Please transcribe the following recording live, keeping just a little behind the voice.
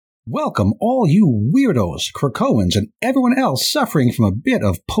Welcome all you weirdos, Krakoans, and everyone else suffering from a bit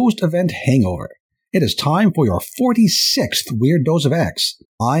of post-event hangover. It is time for your 46th Weird Dose of X.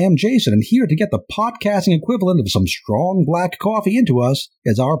 I am Jason, and here to get the podcasting equivalent of some strong black coffee into us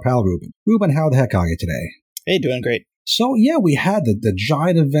is our pal Ruben. Ruben, how the heck are you today? Hey, doing great. So, yeah, we had the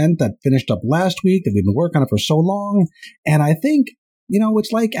giant event that finished up last week that we've been working on for so long, and I think,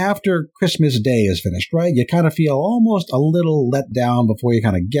 it's like after Christmas Day is finished, right? You kind of feel almost a little let down before you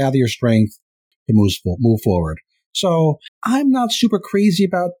kind of gather your strength to move forward. So I'm not super crazy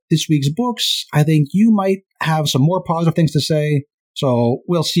about this week's books. I think you might have some more positive things to say, so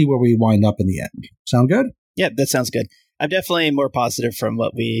we'll see where we wind up in the end. Sound good? Yeah, that sounds good. I'm definitely more positive from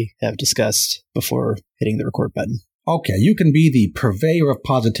what we have discussed before hitting the record button. Okay, you can be the purveyor of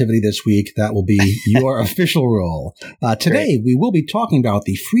positivity this week. That will be your official role. Today, we will be talking about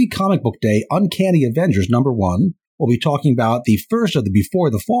the free comic book day Uncanny Avengers #1. We'll be talking about the first of the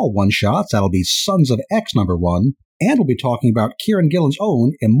Before the Fall one-shots. That'll be Sons of X #1. And we'll be talking about Kieran Gillen's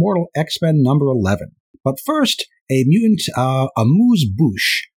own Immortal X-Men #11. But first, a mutant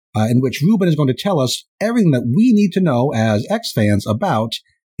amuse-bouche, in which Ruben is going to tell us everything that we need to know as X-fans about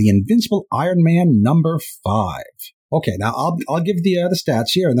the Invincible Iron Man #5. Okay, now I'll give the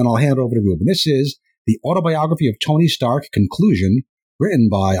stats here, and then I'll hand it over to Ruben. This is the autobiography of Tony Stark conclusion, written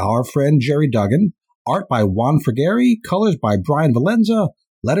by our friend Jerry Duggan, art by Juan Frigeri, colors by Brian Valenza,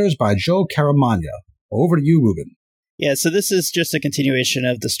 letters by Joe Caramagna. Over to you, Ruben. Yeah, so this is just a continuation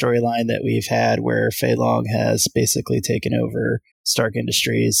of the storyline that we've had where Fei Long has basically taken over Stark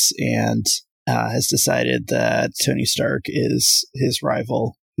Industries and has decided that Tony Stark is his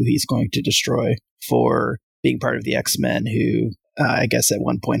rival, who he's going to destroy for being part of the X-Men, who I guess at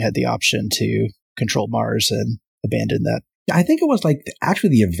one point had the option to control Mars and abandon that. I think it was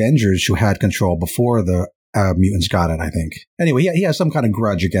actually the Avengers who had control before the mutants got it, I think. Anyway, he has some kind of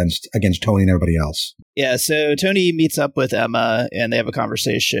grudge against Tony and everybody else. Yeah, so Tony meets up with Emma and they have a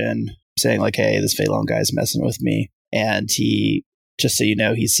conversation saying hey, this Fei Long guy's messing with me. And he, just so you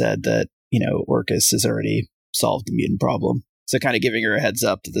know, he said that, Orcus has already solved the mutant problem. So kind of giving her a heads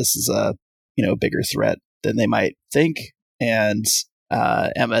up that this is a, bigger threat than they might think. And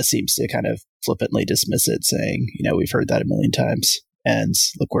Emma seems to kind of flippantly dismiss it, saying, we've heard that a million times and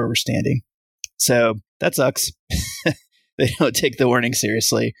look where we're standing. So that sucks. They don't take the warning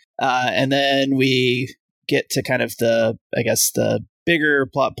seriously. And then we get to kind of the bigger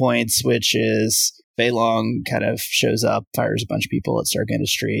plot points, which is Fei Long kind of shows up, fires a bunch of people at Stark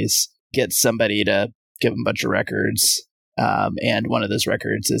Industries, gets somebody to give him a bunch of records. And one of those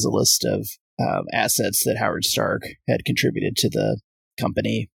records is a list of assets that Howard Stark had contributed to the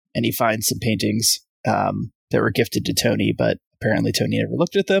company. And he finds some paintings that were gifted to Tony, but apparently Tony never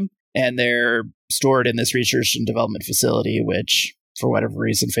looked at them. And they're stored in this research and development facility, which for whatever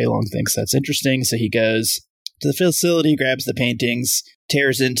reason, Fei Long thinks that's interesting. So he goes to the facility, grabs the paintings,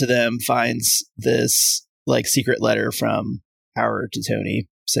 tears into them, finds this secret letter from Howard to Tony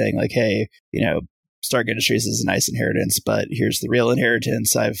saying hey, Stark Industries is a nice inheritance, but here's the real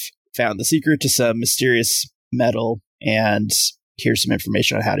inheritance. I've found the secret to some mysterious metal, and here's some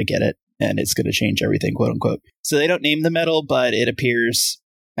information on how to get it, and it's going to change everything, quote unquote. So they don't name the metal, but it appears,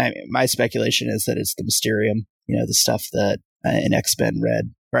 my speculation is that it's the Mysterium, the stuff that in X-Men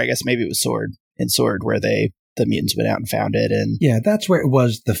read, or I guess maybe it was Sword, where the mutants went out and found it. And yeah, that's where it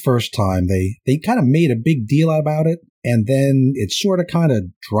was the first time. They kind of made a big deal about it, and then it sort of kind of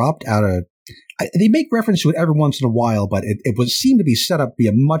dropped out of. They make reference to it every once in a while, but it seemed to be set up to be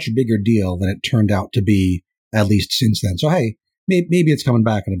a much bigger deal than it turned out to be, at least since then. So hey, maybe it's coming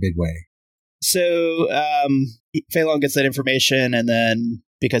back in a big way. So Fei Long gets that information, and then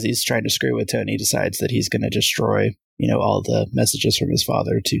because he's trying to screw with Tony, decides that he's going to destroy, all the messages from his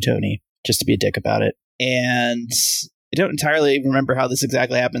father to Tony, just to be a dick about it. And I don't entirely remember how this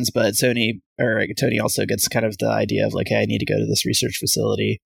exactly happens, but Tony also gets kind of the idea of hey, I need to go to this research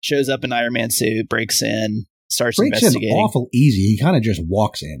facility. Shows up in Iron Man suit, breaks in, starts investigating. In awful easy. He kind of just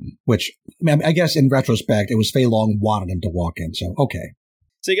walks in, which I guess in retrospect, it was Fei Long wanted him to walk in. So, okay.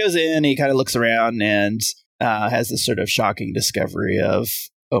 So he goes in, he kind of looks around and has this sort of shocking discovery of,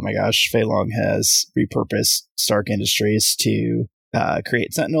 oh my gosh, Fei Long has repurposed Stark Industries to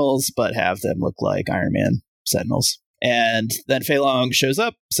create Sentinels, but have them look like Iron Man Sentinels. And then Fei Long shows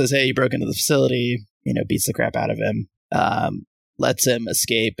up, says, hey, you broke into the facility, beats the crap out of him. Lets him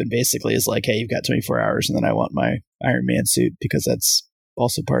escape and basically is hey, you've got 24 hours and then I want my Iron Man suit because that's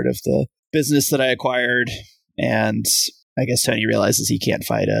also part of the business that I acquired. And I guess Tony realizes he can't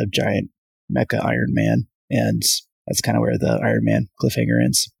fight a giant mecha Iron Man. And that's kind of where the Iron Man cliffhanger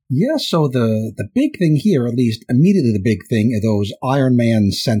ends. Yeah, so the big thing here, at least immediately the big thing, are those Iron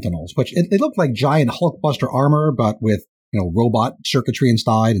Man Sentinels, which they look like giant Hulkbuster armor, but with, robot circuitry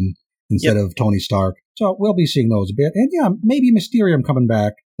inside and instead of Tony Stark. So we'll be seeing those a bit. And yeah, maybe Mysterium coming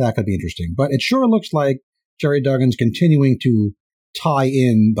back. That could be interesting. But it sure looks like Jerry Duggan's continuing to tie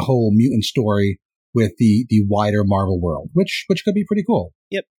in the whole mutant story with the wider Marvel world, which could be pretty cool.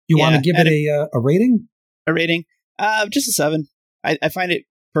 Yep. You want to give it a rating? A rating? Just a 7. I find it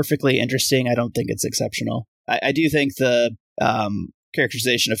perfectly interesting. I don't think it's exceptional. I do think the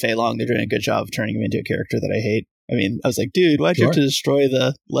characterization of Fei Long, they're doing a good job of turning him into a character that I hate. I mean, I was like, dude, why'd you have to destroy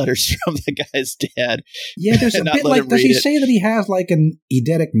the letters from the guy's dad? Yeah, there's a bit like, does he say that he has like an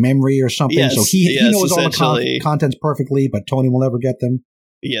eidetic memory or something? Yes, so he knows all the contents perfectly, but Tony will never get them?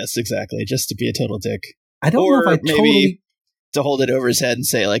 Yes, exactly. Just to be a total dick. I don't know if I maybe to hold it over his head and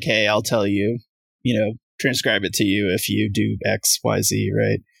say like, hey, I'll tell you, transcribe it to you if you do X, Y, Z,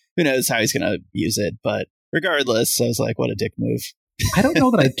 right? Who knows how he's going to use it, but regardless, I was like, what a dick move. I don't know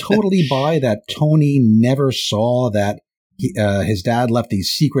that I totally buy that Tony never saw that his dad left these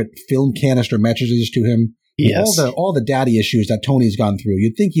secret film canister messages to him. Yes. All the daddy issues that Tony's gone through.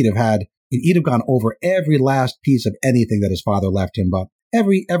 You'd think he'd have gone over every last piece of anything that his father left him, but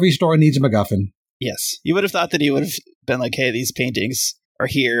every story needs a MacGuffin. Yes. You would have thought that he would have been like, hey, these paintings are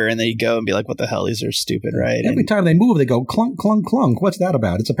here, and then you go and be like, what the hell, these are stupid, right? Every time they move, they go clunk, clunk, clunk. What's that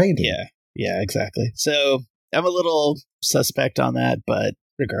about? It's a painting. Yeah, exactly. So I'm a little suspect on that, but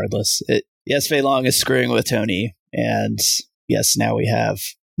regardless, yes, Fei Long is screwing with Tony, and yes, now we have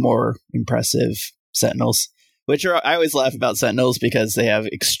more impressive Sentinels, which I always laugh about Sentinels because they have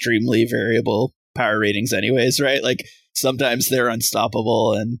extremely variable power ratings anyways, right? Like sometimes they're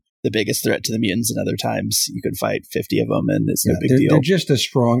unstoppable and the biggest threat to the mutants, and other times you could fight 50 of them and it's no big deal. They're just as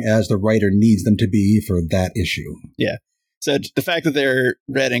strong as the writer needs them to be for that issue. Yeah. So the fact that they're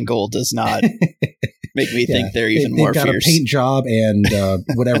red and gold does not make me think they're even more fierce. They've got a paint job and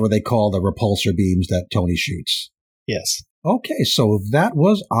whatever they call the repulsor beams that Tony shoots. Yes. Okay, so that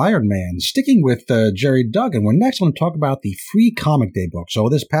was Iron Man. Sticking with Jerry Duggan, we're next going to talk about the Free Comic Day book. So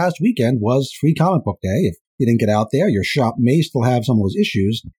this past weekend was Free Comic Book Day. If you didn't get out there, your shop may still have some of those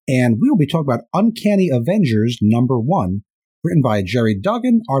issues. And we will be talking about Uncanny Avengers #1, written by Jerry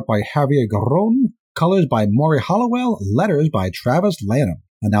Duggan, art by Javier Garron, colors by Maury Hollowell, letters by Travis Lanham.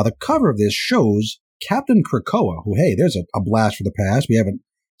 And now the cover of this shows Captain Krakoa, who, hey, there's a blast from the past. We haven't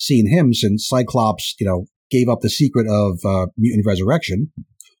seen him since Cyclops, gave up the secret of mutant resurrection.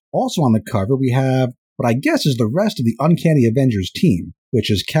 Also on the cover, we have what I guess is the rest of the Uncanny Avengers team, which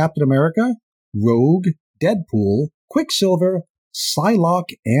is Captain America, Rogue, Deadpool, Quicksilver,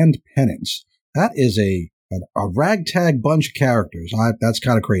 Psylocke, and Penance. That is a ragtag bunch of characters. That's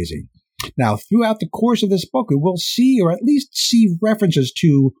kind of crazy. Now, throughout the course of this book, we will see, or at least see references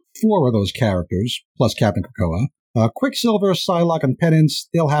to 4 of those characters, plus Captain Krakoa. Quicksilver, Psylocke, and Penance,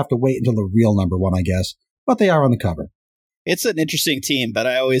 they'll have to wait until the real #1, I guess, but they are on the cover. It's an interesting team, but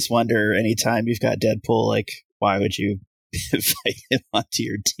I always wonder, anytime you've got Deadpool, like, why would you fight him onto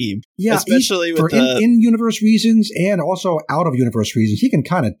your team? Yeah, especially with in-universe reasons and also out-of-universe reasons. He can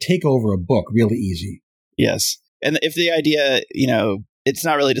kind of take over a book really easy. Yes. And if the idea, it's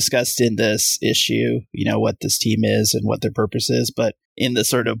not really discussed in this issue, what this team is and what their purpose is, but in the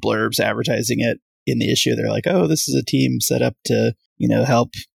sort of blurbs advertising it in the issue, they're like, oh, this is a team set up to,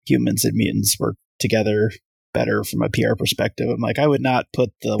 help humans and mutants work together better from a PR perspective. I'm like, I would not put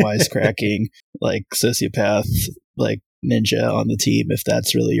the wisecracking, like, sociopath, like, ninja on the team if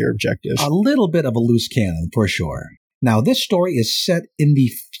that's really your objective. A little bit of a loose cannon, for sure. Now, this story is set in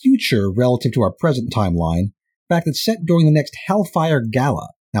the future relative to our present timeline. In fact, it's set during the next Hellfire Gala.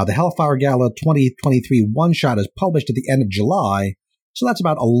 Now, the Hellfire Gala 2023 one-shot is published at the end of July, so that's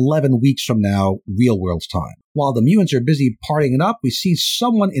about 11 weeks from now, real-world's time. While the mutants are busy partying it up, we see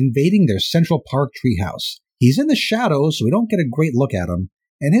someone invading their Central Park treehouse. He's in the shadows, so we don't get a great look at him,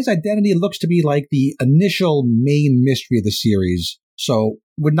 and his identity looks to be like the initial main mystery of the series, so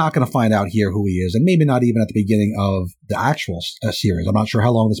we're not going to find out here who he is, and maybe not even at the beginning of the actual series. I'm not sure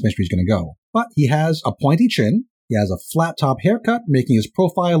how long this mystery is going to go. But he has a pointy chin, he has a flat-top haircut, making his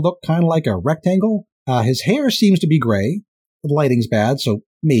profile look kind of like a rectangle. His hair seems to be gray. The lighting's bad, so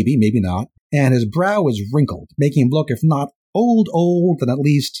maybe not. And his brow is wrinkled, making him look, if not old, then at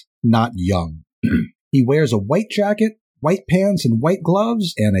least not young. He wears a white jacket, white pants, and white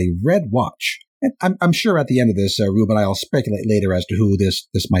gloves, and a red watch. And I'm sure at the end of this, Ruben and I will speculate later as to who this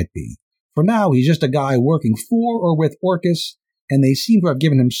might be. For now, he's just a guy working for or with Orcus, and they seem to have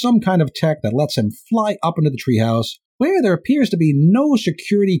given him some kind of tech that lets him fly up into the treehouse, where there appears to be no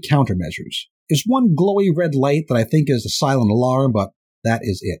security countermeasures. There's one glowy red light that I think is the silent alarm, but That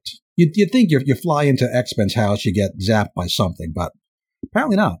is it. You'd think you fly into X-Men's house, you get zapped by something, but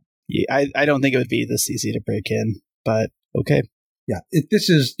apparently not. Yeah, I don't think it would be this easy to break in, but okay. Yeah, this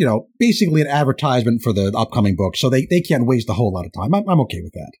is, basically an advertisement for the upcoming book, so they can't waste a whole lot of time. I'm okay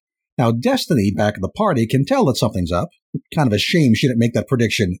with that. Now, Destiny, back at the party, can tell that something's up. Kind of a shame she didn't make that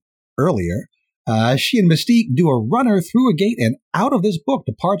prediction earlier. She and Mystique do a runner through a gate and out of this book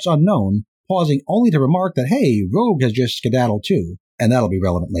to parts unknown, pausing only to remark that, hey, Rogue has just skedaddled too, and that'll be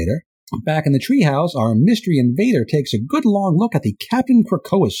relevant later. Back in the treehouse, our mystery invader takes a good long look at the Captain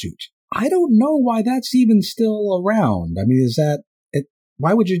Krakoa suit. I don't know why that's even still around. I mean, is that it?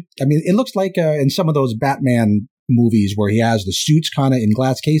 Why would you? I mean, it looks like in some of those Batman movies where he has the suits kind of in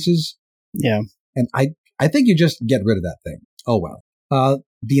glass cases. Yeah. And I think you just get rid of that thing. Oh, well.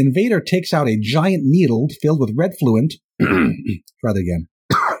 The invader takes out a giant needle filled with red fluid. Try that again.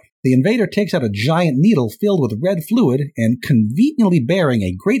 The invader takes out a giant needle filled with red fluid and conveniently bearing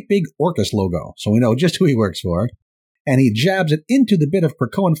a great big Orcus logo, so we know just who he works for. And he jabs it into the bit of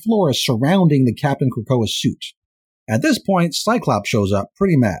Krakoan flora surrounding the Captain Krakoa suit. At this point, Cyclops shows up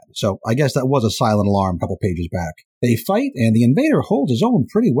pretty mad, so I guess that was a silent alarm a couple pages back. They fight, and the invader holds his own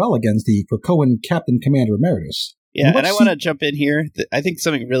pretty well against the Krakoan Captain Commander Emeritus. Yeah, and I want to jump in here. I think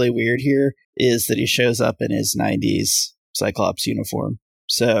something really weird here is that he shows up in his 90s Cyclops uniform.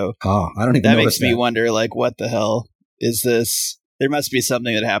 So I don't even that notice makes me wonder, like, what the hell is this? There must be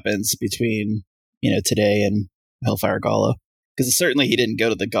something that happens between, today and Hellfire Gala. Because certainly he didn't go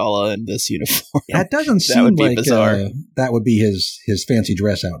to the gala in this uniform. That doesn't seem would be like bizarre. That would be his fancy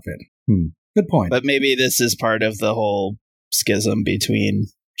dress outfit. Good point. But maybe this is part of the whole schism between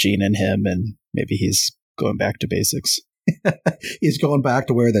Jean and him, and maybe he's going back to basics. He's going back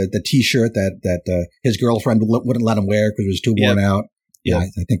to wear the T-shirt that his girlfriend wouldn't let him wear because it was too worn out. Yeah,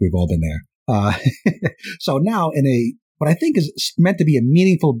 I think we've all been there. So now in what I think is meant to be a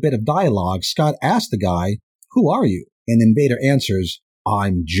meaningful bit of dialogue, Scott asks the guy, "Who are you?" And the invader answers,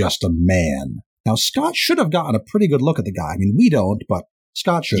 "I'm just a man." Now, Scott should have gotten a pretty good look at the guy. I mean, we don't, but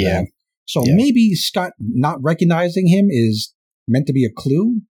Scott should have. So maybe Scott not recognizing him is meant to be a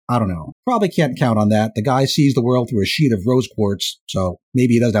clue? I don't know. Probably can't count on that. The guy sees the world through a sheet of rose quartz, so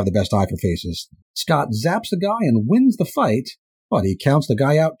maybe he doesn't have the best eye for faces. Scott zaps the guy and wins the fight, but he counts the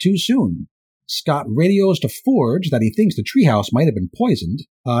guy out too soon. Scott radios to Forge that he thinks the treehouse might have been poisoned,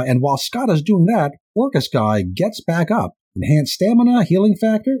 and while Scott is doing that, Orcus guy gets back up. Enhanced stamina, healing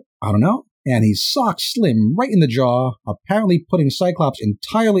factor, I don't know, and he socks Slim right in the jaw, apparently putting Cyclops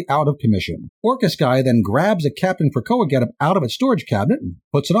entirely out of commission. Orcus guy then grabs a Captain Krakoa getup out of its storage cabinet and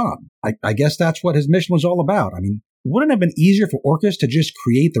puts it on. I guess that's what his mission was all about. I mean, wouldn't it have been easier for Orcus to just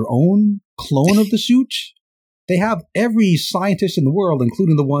create their own clone of the suit? They have every scientist in the world,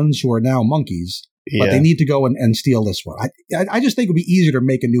 including the ones who are now monkeys, but they need to go and steal this one. I just think it would be easier to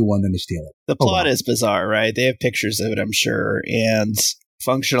make a new one than to steal it. The plot is bizarre, right? They have pictures of it, I'm sure, and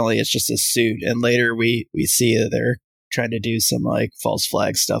functionally it's just a suit. And later we see that they're trying to do some like false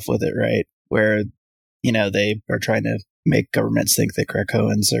flag stuff with it, right? Where, they are trying to make governments think that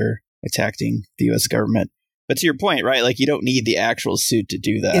Krakoans are attacking the U.S. government. But to your point, right? Like, you don't need the actual suit to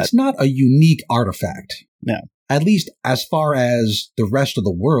do that. It's not a unique artifact. No. At least as far as the rest of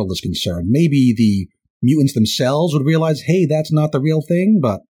the world is concerned. Maybe the mutants themselves would realize, hey, that's not the real thing,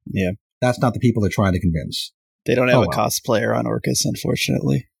 but that's not the people they're trying to convince. They don't have a cosplayer on Orcus,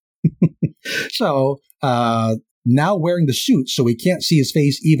 unfortunately. So, now wearing the suit so we can't see his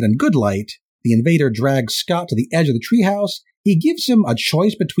face even in good light, the invader drags Scott to the edge of the treehouse. He gives him a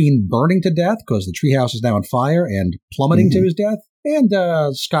choice between burning to death, because the treehouse is now on fire, and plummeting to his death, and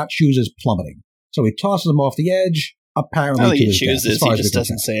Scott chooses plummeting. So he tosses him off the edge, apparently to his death. He just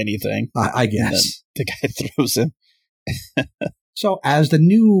doesn't say anything. I guess. The guy throws him. So as the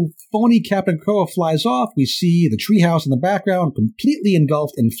new phony Captain Krakoa flies off, we see the treehouse in the background completely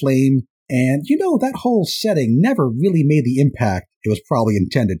engulfed in flame. And, that whole setting never really made the impact it was probably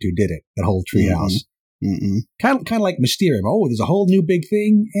intended to, did it? That whole treehouse. Kind of like Mysterium. Oh, there's a whole new big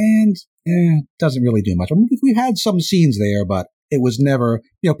thing, and doesn't really do much. I mean, we've had some scenes there, but it was never,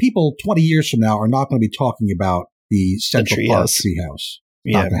 people 20 years from now are not going to be talking about the Central Park treehouse.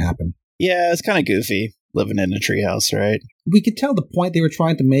 Not going to happen. Yeah, it's kind of goofy living in a treehouse, right? We could tell the point they were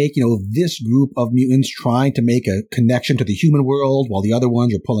trying to make, this group of mutants trying to make a connection to the human world while the other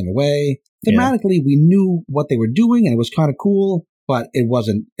ones are pulling away. Thematically, we knew what they were doing, and it was kind of cool, but it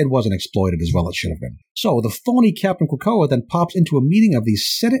wasn't exploited as well as it should have been. So the phony Captain Krakoa then pops into a meeting of the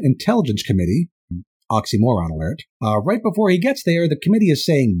Senate Intelligence Committee. Oxymoron alert. Right before he gets there, the committee is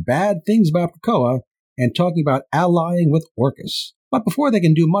saying bad things about Krakoa and talking about allying with Orcus. But before they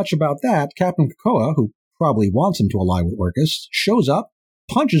can do much about that, Captain Krakoa, who probably wants him to ally with Orcus, shows up,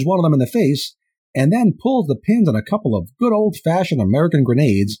 punches one of them in the face, and then pulls the pins on a couple of good old-fashioned American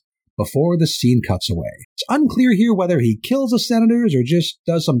grenades before the scene cuts away. It's unclear here whether he kills the senators or just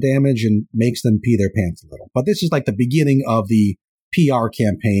does some damage and makes them pee their pants a little. But this is like the beginning of the PR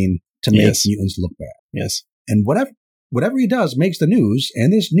campaign to make mutants look bad. Yes. And whatever he does makes the news,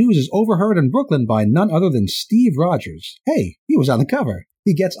 and this news is overheard in Brooklyn by none other than Steve Rogers. Hey, he was on the cover.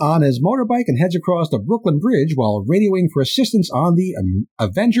 He gets on his motorbike and heads across the Brooklyn Bridge while radioing for assistance on the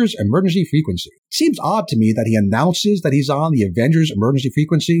Avengers emergency frequency. It seems odd to me that he announces that he's on the Avengers emergency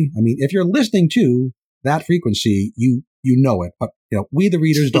frequency. I mean, if you're listening to that frequency, you know it, but we the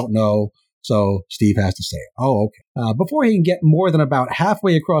readers don't know, so Steve has to say it. Oh, okay. Before he can get more than about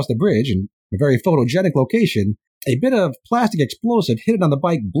halfway across the bridge in a very photogenic location, a bit of plastic explosive hidden on the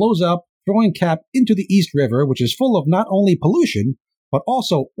bike blows up, throwing Cap into the East River, which is full of not only pollution, but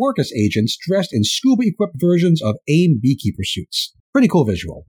also Orcus agents dressed in scuba-equipped versions of AIM beekeeper suits. Pretty cool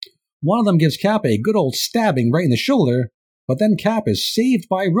visual. One of them gives Cap a good old stabbing right in the shoulder, but then Cap is saved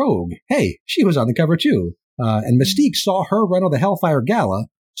by Rogue. Hey, she was on the cover too. And Mystique saw her run on the Hellfire Gala,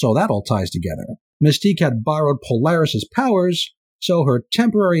 so that all ties together. Mystique had borrowed Polaris' powers, so her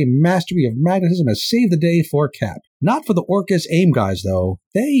temporary mastery of magnetism has saved the day for Cap. Not for the Orcus AIM guys, though.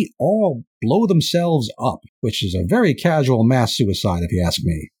 They all blow themselves up, which is a very casual mass suicide, if you ask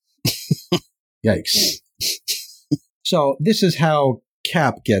me. Yikes. So this is how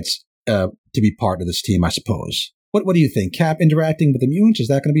Cap gets to be part of this team, I suppose. What do you think? Cap interacting with the mutants, is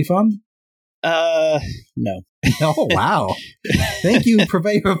that going to be fun? No. Oh, wow. Thank you,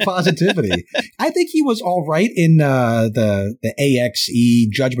 purveyor of positivity. I think he was all right in the AXE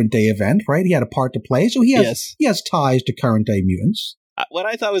Judgment Day event, right? He had a part to play, so he has ties to current day mutants. What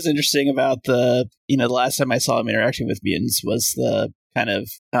I thought was interesting about the last time I saw him interacting with mutants was the kind of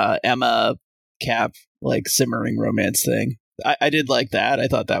Emma Cap like simmering romance thing. I did like that. I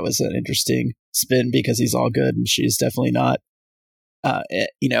thought that was an interesting spin because he's all good and she's definitely not.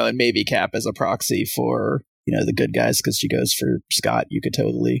 And maybe Cap as a proxy for the good guys because she goes for Scott. You could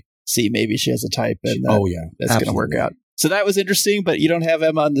totally see maybe she has a type and that's going to work out. So that was interesting, but you don't have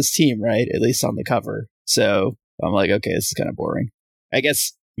Emma on this team, right? At least on the cover. So I'm like, okay, this is kind of boring. I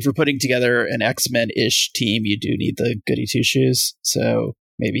guess if you're putting together an X-Men-ish team, you do need the goody two-shoes. So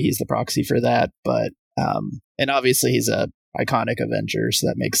maybe he's the proxy for that. But and obviously he's a iconic Avenger, so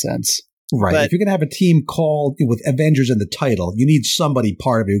that makes sense. Right. But if you're going to have a team called with Avengers in the title, you need somebody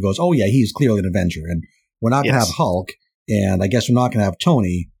part of it who goes, oh, yeah, he's clearly an Avenger. And we're not going to have Hulk, and I guess we're not going to have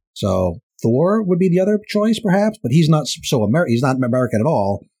Tony. So Thor would be the other choice, perhaps, but he's not he's not American at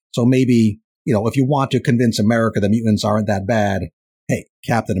all. So maybe, if you want to convince America the mutants aren't that bad, hey,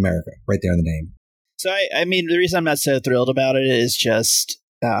 Captain America, right there in the name. So, I mean, the reason I'm not so thrilled about it is just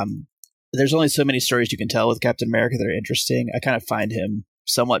there's only so many stories you can tell with Captain America that are interesting. I kind of find him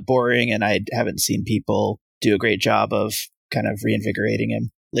somewhat boring, and I haven't seen people do a great job of kind of reinvigorating him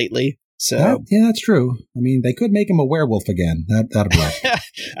lately. So yeah, that's true. I mean, they could make him a werewolf again. That'd be right.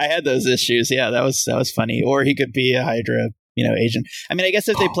 I had those issues. Yeah, that was funny. Or he could be a Hydra, agent. I mean, I guess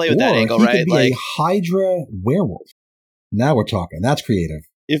if they play with that angle, he right? Could be like a Hydra werewolf. Now we're talking. That's creative.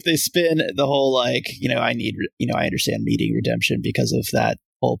 If they spin the whole I understand needing redemption because of that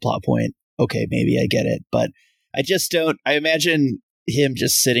whole plot point. Okay, maybe I get it, but I just don't. I imagine him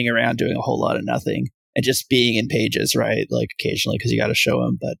just sitting around doing a whole lot of nothing and just being in pages, right? Like occasionally because you got to show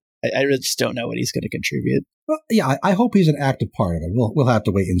him, but I really just don't know what he's going to contribute. Well, yeah, I hope he's an active part of it. We'll have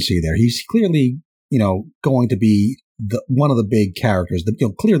to wait and see there. He's clearly, going to be one of the big characters,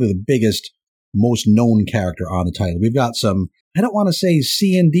 clearly the biggest, most known character on the title. We've got some, I don't want to say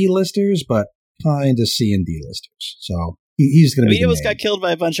C and D listers, but kind of C and D listers. So he's going to be. He almost got killed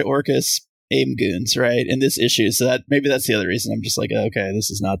by a bunch of Orcus AIM goons, right, in this issue. So maybe that's the other reason I'm just like, okay, this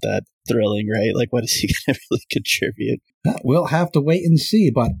is not that thrilling, right? Like, what is he going to really contribute? We'll have to wait and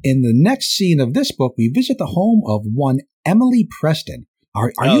see. But in the next scene of this book, we visit the home of one Emily Preston.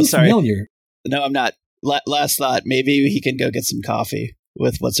 Are you familiar? No, I'm not. Last thought, maybe he can go get some coffee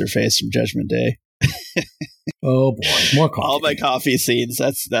with what's-her-face from Judgment Day. Oh boy, more coffee. All my coffee scenes.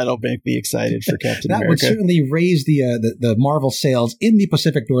 That'll make me excited for Captain America. That would certainly raise the Marvel sales in the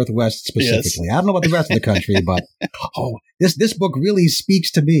Pacific Northwest specifically. Yes. I don't know about the rest of the country, but this book really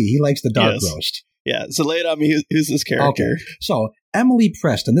speaks to me. He likes the dark roast. Yeah. So lay it on me. Who's this character? Okay. So Emily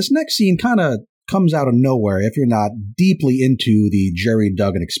Preston. This next scene kind of comes out of nowhere if you're not deeply into the Jerry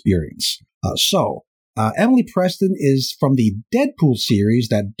Duggan experience. Emily Preston is from the Deadpool series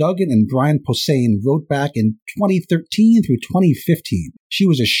that Duggan and Brian Posehn wrote back in 2013 through 2015. She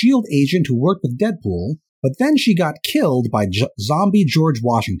was a S.H.I.E.L.D. agent who worked with Deadpool, but then she got killed by zombie George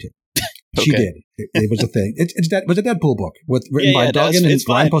Washington. She did. It was a thing. It was a Deadpool book written by Duggan and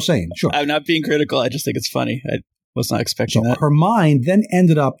Brian Posehn. Sure. I'm not being critical. I just think it's funny. I was not expecting that. Her mind then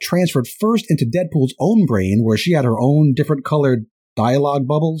ended up transferred first into Deadpool's own brain, where she had her own different colored dialogue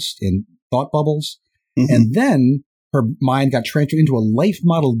bubbles and thought bubbles. Mm-hmm. And then her mind got transferred into a life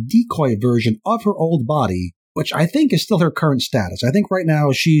model decoy version of her old body, which I think is still her current status. I think right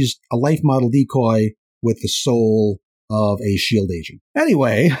now she's a life model decoy with the soul of a S.H.I.E.L.D. agent.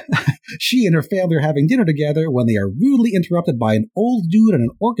 Anyway, she and her family are having dinner together when they are rudely interrupted by an old dude in an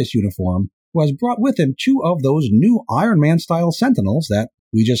Orcus uniform who has brought with him 2 of those new Iron Man-style Sentinels that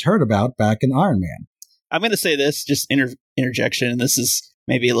we just heard about back in Iron Man. I'm going to say this, just interjection, and this is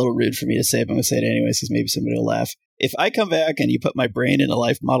maybe a little rude for me to say, but I'm going to say it anyways because maybe somebody will laugh. If I come back and you put my brain in a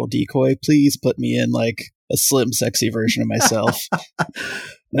life model decoy, please put me in like a slim, sexy version of myself,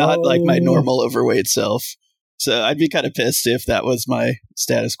 not like my normal overweight self. So I'd be kind of pissed if that was my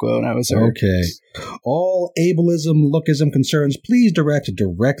status quo and I was her. Okay. All ableism, lookism concerns, please direct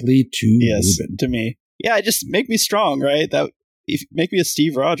directly to Ruben. To me. Yeah, just make me strong, right? Make me a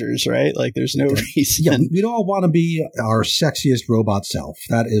Steve Rogers, right? Like, there's no reason. Yeah, we'd all want to be our sexiest robot self.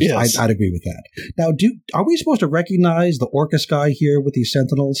 That is, yes. I'd agree with that. Now, are we supposed to recognize the Orcus guy here with these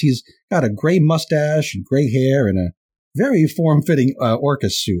Sentinels? He's got a gray mustache and gray hair and a very form-fitting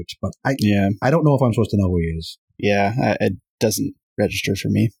Orcus suit, but I don't know if I'm supposed to know who he is. Yeah, it doesn't register for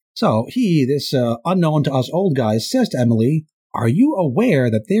me. So this unknown to us old guy, says to Emily, "Are you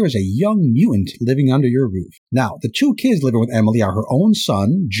aware that there is a young mutant living under your roof?" Now, the 2 kids living with Emily are her own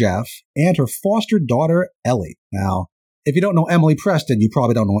son, Jeff, and her foster daughter, Ellie. Now, if you don't know Emily Preston, you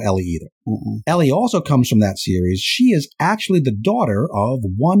probably don't know Ellie either. Mm-mm. Ellie also comes from that series. She is actually the daughter of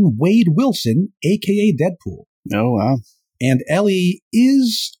one Wade Wilson, a.k.a. Deadpool. Oh, wow. And Ellie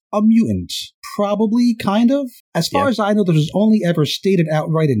is a mutant. Probably, kind of. As far as I know, this was only ever stated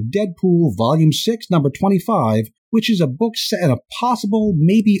outright in Deadpool Volume 6, number 25, which is a book set in a possible,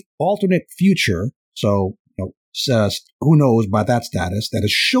 maybe alternate future. So, who knows by that status, that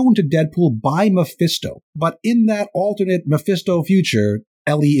is shown to Deadpool by Mephisto. But in that alternate Mephisto future,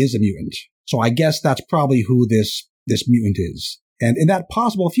 Ellie is a mutant. So I guess that's probably who this mutant is. And in that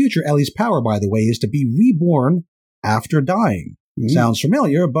possible future, Ellie's power, by the way, is to be reborn after dying. Mm-hmm. Sounds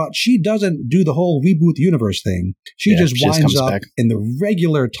familiar, but she doesn't do the whole reboot the universe thing. She just winds up back in the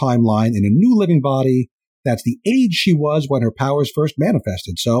regular timeline in a new living body. That's the age she was when her powers first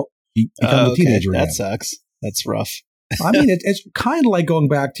manifested. So she becomes a teenager again. That sucks. That's rough. I mean, it's kind of like going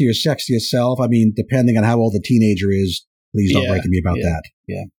back to your sexiest self. I mean, depending on how old the teenager is. Please don't write to me about that.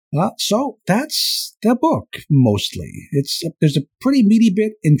 Yeah. So that's the book, mostly. There's a pretty meaty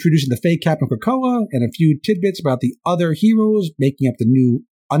bit introducing the fake Captain Krakoa and a few tidbits about the other heroes making up the new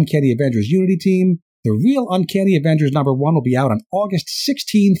Uncanny Avengers Unity team. The real Uncanny Avengers number 1 will be out on August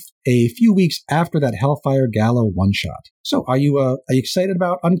 16th, a few weeks after that Hellfire Gala one-shot. So are you excited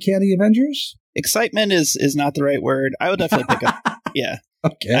about Uncanny Avengers? Excitement is not the right word. I will definitely pick up. Yeah.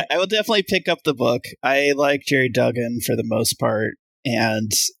 Okay. I will definitely pick up the book. I like Jerry Duggan for the most part,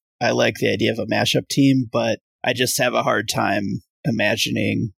 and I like the idea of a mashup team, but I just have a hard time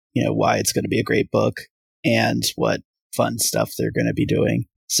imagining, why it's going to be a great book and what fun stuff they're going to be doing.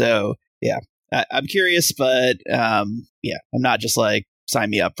 So, yeah, I'm curious, but I'm not just like, sign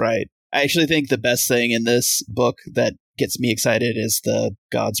me up, right? I actually think the best thing in this book that gets me excited is the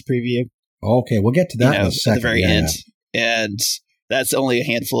Gods preview. Okay, we'll get to that in a second. At the very end. And that's only a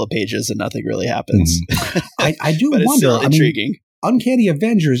handful of pages and nothing really happens. I do but wonder. It's still intriguing. Uncanny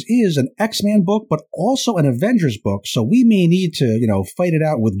Avengers is an X-Men book, but also an Avengers book, so we may need to, fight it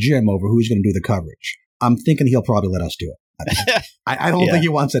out with Jim over who's going to do the coverage. I'm thinking he'll probably let us do it. I don't think he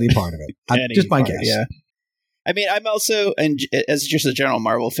wants any part of it. Just my guess. Yeah. I mean, I'm also, and as just a general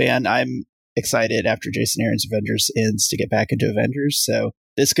Marvel fan, I'm excited after Jason Aaron's Avengers ends to get back into Avengers, so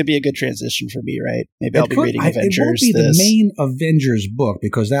this could be a good transition for me, right? Maybe I'll be reading Avengers. It won't be the main Avengers book,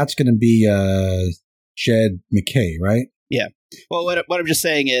 because that's going to be Jed McKay, right? Yeah. Well, what I'm just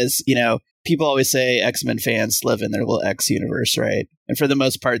saying is, people always say X-Men fans live in their little X universe, right? And for the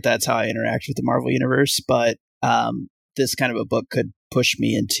most part, that's how I interact with the Marvel universe. But this kind of a book could push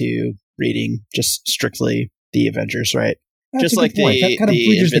me into reading just strictly the Avengers, right? That's just like the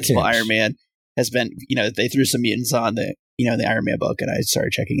Invincible Iron Man has been, they threw some mutants on the Iron Man book, and I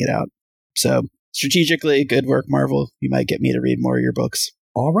started checking it out. So strategically, good work, Marvel. You might get me to read more of your books.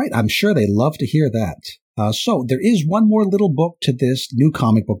 All right. I'm sure they love to hear that. So there is one more little book to this new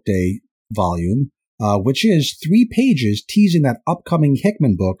Comic Book Day volume, which is 3 pages teasing that upcoming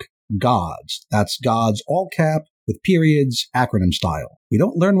Hickman book, Gods. That's Gods all cap with periods, acronym style. We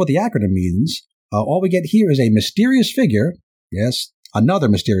don't learn what the acronym means. All we get here is a mysterious figure, yes, another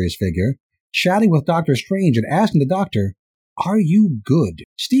mysterious figure, chatting with Doctor Strange and asking the Doctor, "Are you good?"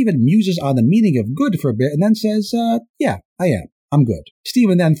 Stephen muses on the meaning of good for a bit and then says, "Yeah, I am. I'm good."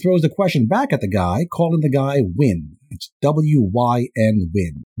 Stephen then throws the question back at the guy, calling the guy Wynn. It's W-Y-N,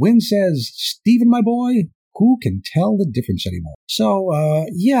 Wynn. Wynn says, "Stephen, my boy, who can tell the difference anymore?" So,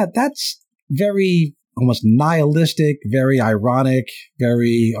 yeah, that's very almost nihilistic, very ironic,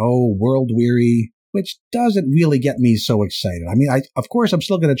 very, world-weary, which doesn't really get me so excited. I mean, of course, I'm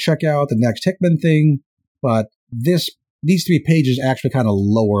still going to check out the next Hickman thing, but these 3 pages actually kind of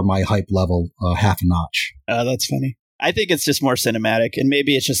lower my hype level half a notch. That's funny. I think it's just more cinematic, and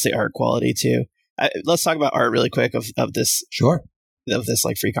maybe it's just the art quality too. Let's talk about art really quick of this. Sure. Of this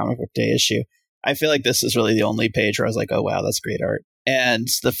like Free Comic Book Day issue. I feel like this is really the only page where I was like, oh wow, that's great art. And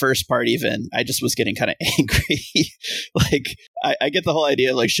the first part, even, I just was getting kind of angry. Like, I get the whole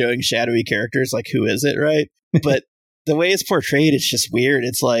idea of like showing shadowy characters, like who is it, right? But the way it's portrayed, it's just weird.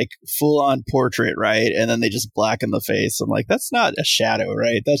 It's like full on portrait, right? And then they just blacken the face. I'm like, that's not a shadow,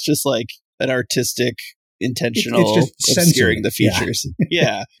 right? That's just like an artistic, intentional, it's just obscuring the features.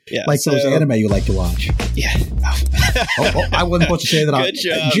 Yeah. Like those anime you like to watch. Yeah. I wasn't supposed to say that. Good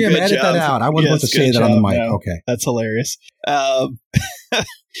job. Jim, edit that out. I wasn't supposed to say that on the mic. No, okay. That's hilarious.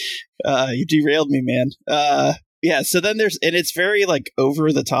 You derailed me, man. Yeah, so then and it's very like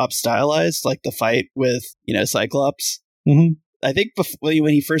over the top stylized, like the fight with, Cyclops. Mm-hmm. I think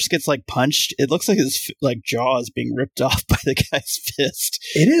when he first gets like punched, it looks like his like jaw is being ripped off by the guy's fist.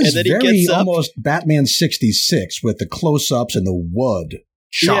 It is very almost Batman 66 with the close-ups and the wood.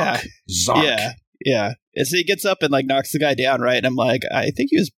 Shock. Zark. Yeah. And so he gets up and like knocks the guy down, right? And I'm like, I think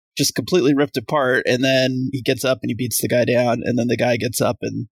he was just completely ripped apart. And then he gets up and he beats the guy down. And then the guy gets up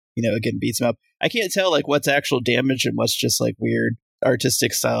and, again, beats him up. I can't tell like what's actual damage and what's just like weird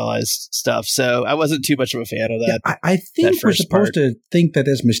artistic stylized stuff. So I wasn't too much of a fan of that. Yeah, I think we're supposed to think that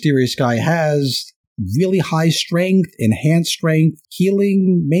this mysterious guy has really high strength, enhanced strength,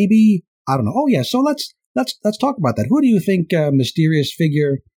 healing, maybe. I don't know. Oh yeah. So let's talk about that. Who do you think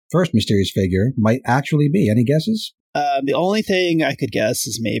first mysterious figure might actually be? Any guesses? The only thing I could guess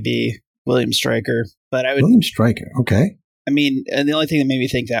is maybe William Stryker, but William Stryker. Okay. I mean, and the only thing that made me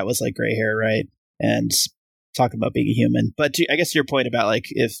think that was like gray hair, right? And talking about being a human. But I guess your point about like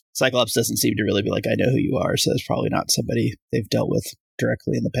if Cyclops doesn't seem to really be like, I know who you are, so it's probably not somebody they've dealt with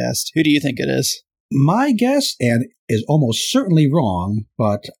directly in the past. Who do you think it is? My guess, and is almost certainly wrong,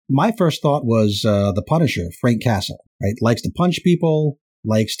 but my first thought was the Punisher, Frank Castle, right? Likes to punch people,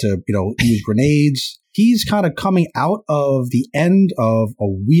 likes to, use grenades. He's kind of coming out of the end of a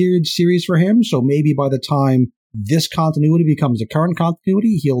weird series for him, so maybe by the time this continuity becomes the current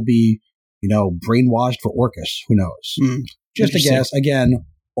continuity, he'll be brainwashed for Orcus. Who knows? Just a guess. Again,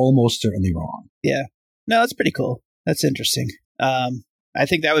 almost certainly wrong. Yeah. No, that's pretty cool. That's interesting. I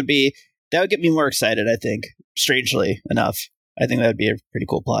think that would get me more excited, I think. Strangely enough. I think that would be a pretty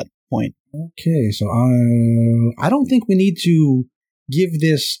cool plot point. Okay, so I don't think we need to give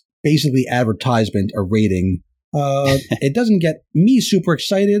this basically advertisement a rating. It doesn't get me super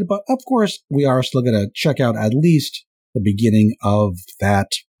excited, but of course we are still going to check out at least the beginning of that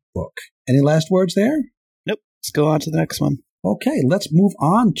book. Any last words there? Nope. Let's go on to the next one. Okay, let's move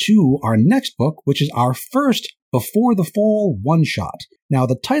on to our next book, which is our first Before the Fall one-shot. Now,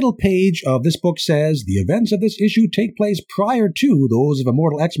 the title page of this book says, the events of this issue take place prior to those of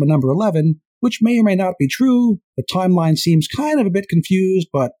Immortal X-Men number 11, which may or may not be true. The timeline seems kind of a bit confused,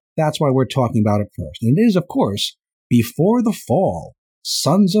 but that's why we're talking about it first. And it is, of course, Before the Fall,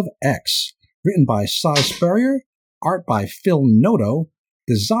 Sons of X, written by Cy Spurrier, art by Phil Noto,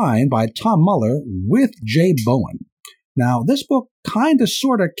 designed by Tom Muller with Jay Bowen. Now, this book kind of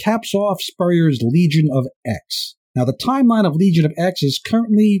sort of caps off Spurrier's Legion of X. Now, the timeline of Legion of X is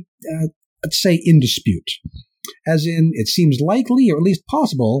currently, let's say, in dispute. As in, it seems likely, or at least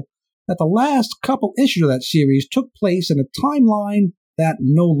possible, that the last couple issues of that series took place in a timeline that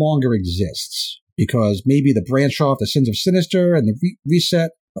no longer exists. Because maybe the branch off the Sins of Sinister and the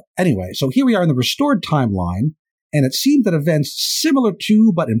reset. But anyway, so here we are in the restored timeline, and it seemed that events similar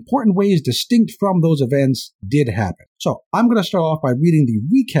to, but important ways distinct from those events did happen. So I'm going to start off by reading the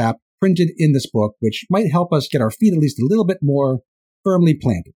recap printed in this book, which might help us get our feet at least a little bit more firmly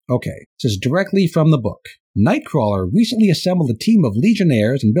planted. Okay, it says directly from the book. Nightcrawler recently assembled a team of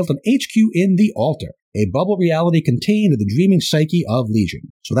Legionnaires and built an HQ in the Altar, a bubble reality contained in the dreaming psyche of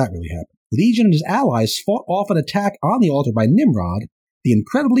Legion. So that really happened. Legion and his allies fought off an attack on the Altar by Nimrod, the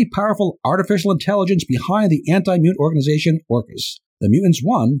incredibly powerful artificial intelligence behind the anti-mutant organization Orcus. The mutants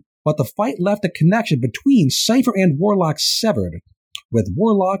won, but the fight left a connection between Cypher and Warlock severed, with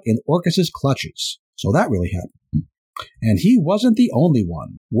Warlock in Orcus's clutches. So that really happened. And he wasn't the only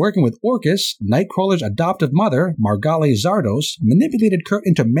one. Working with Orcus, Nightcrawler's adoptive mother, Margali Zardos, manipulated Kurt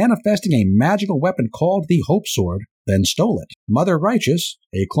into manifesting a magical weapon called the Hope Sword, then stole it. Mother Righteous,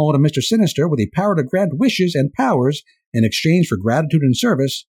 a clone of Mr. Sinister with the power to grant wishes and powers in exchange for gratitude and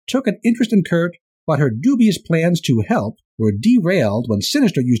service, took an interest in Kurt, but her dubious plans to help were derailed when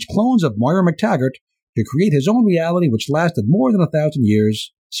Sinister used clones of Moira McTaggart to create his own reality which lasted more than 1,000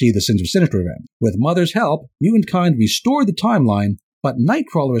 years. See the Sins of Sinister event. With Mother's help, mutant kind restored the timeline, but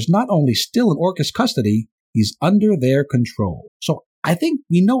Nightcrawler is not only still in Orcus' custody, he's under their control. So I think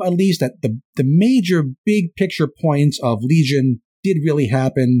we know at least that the major big picture points of Legion did really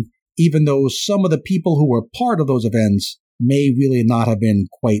happen, even though some of the people who were part of those events may really not have been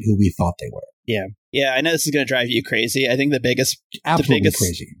quite who we thought they were. Yeah. Yeah, I know this is going to drive you crazy. I think Absolutely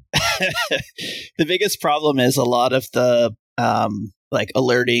crazy. The biggest problem is a lot of the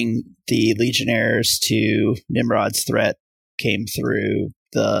alerting the Legionnaires to Nimrod's threat came through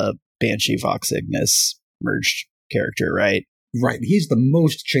the Banshee Vox Ignis merged character, right? Right. He's the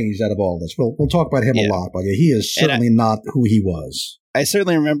most changed out of all this. We'll talk about him a lot, but he is certainly not who he was. I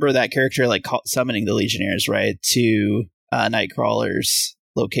certainly remember that character summoning the Legionnaires, right, to Nightcrawler's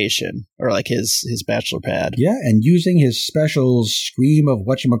location, or his bachelor pad. Yeah, and using his special scream of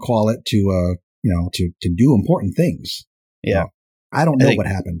whatchamacallit to do important things. Yeah. I don't know what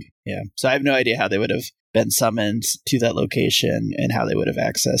happened. Yeah. So I have no idea how they would have been summoned to that location and how they would have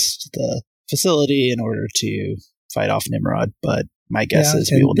accessed the facility in order to fight off Nimrod, but my guess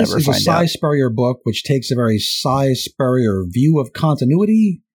is we will never find out. This is a Cy Spurrier book, which takes a very Cy Spurrier view of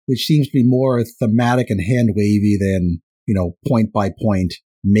continuity, which seems to be more thematic and hand-wavy than, point by point,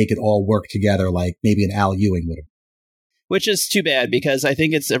 make it all work together like maybe an Al Ewing would have. Which is too bad, because I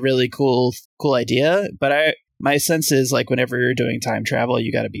think it's a really cool idea, but my sense is whenever you're doing time travel,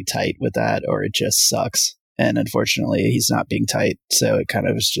 you got to be tight with that or it just sucks. And unfortunately, he's not being tight, so it kind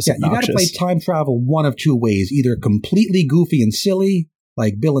of is just obnoxious. You got to play time travel one of two ways, either completely goofy and silly,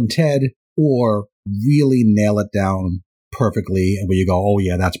 like Bill and Ted, or really nail it down perfectly, and where you go, oh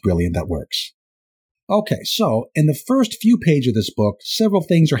yeah, that's brilliant, that works. Okay, so in the first few pages of this book, several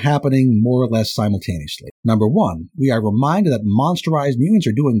things are happening more or less simultaneously. Number one, we are reminded that monsterized mutants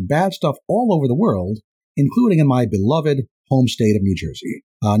are doing bad stuff all over the world, including in my beloved home state of New Jersey.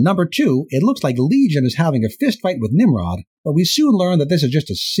 Number two, it looks like Legion is having a fistfight with Nimrod, but we soon learn that this is just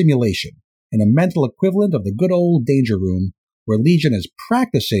a simulation, and a mental equivalent of the good old Danger Room, where Legion is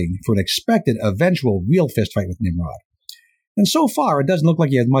practicing for an expected eventual real fistfight with Nimrod. And so far, it doesn't look like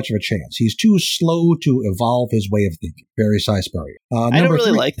he has much of a chance. He's too slow to evolve his way of thinking. Very Cy Spurrier. I don't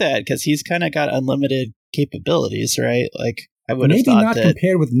really like that, because he's kind of got unlimited capabilities, right? I would have maybe thought not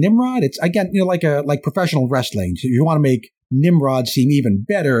compared with Nimrod. It's again, like professional wrestling. So you want to make Nimrod seem even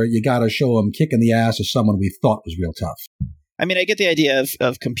better, you got to show him kicking the ass of someone we thought was real tough. I mean, I get the idea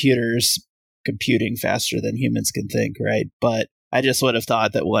of computers computing faster than humans can think, right? But I just would have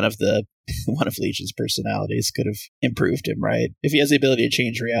thought that one of Legion's personalities could have improved him, right? If he has the ability to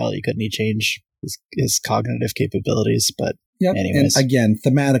change reality, couldn't he change his cognitive capabilities? But yep. Anyways. And again,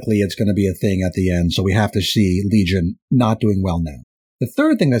 thematically, it's going to be a thing at the end, so we have to see Legion not doing well now. The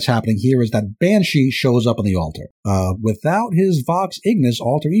third thing that's happening here is that Banshee shows up on the altar, without his Vox Ignis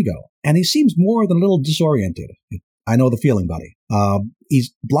alter ego, and he seems more than a little disoriented. I know the feeling, buddy.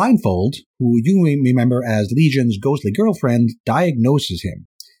 He's Blindfold, who you remember as Legion's ghostly girlfriend, diagnoses him.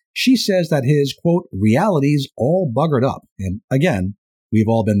 She says that his, quote, reality's all buggered up, and again, we've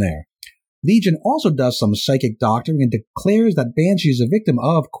all been there. Legion also does some psychic doctoring and declares that Banshee is a victim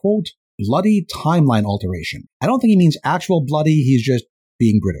of, quote, bloody timeline alteration. I don't think he means actual bloody, he's just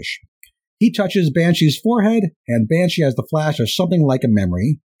being British. He touches Banshee's forehead, and Banshee has the flash of something like a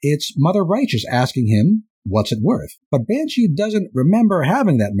memory. It's Mother Righteous asking him, what's it worth? But Banshee doesn't remember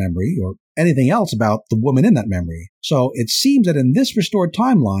having that memory, or anything else about the woman in that memory. So it seems that in this restored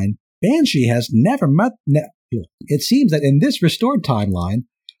timeline, Banshee has never met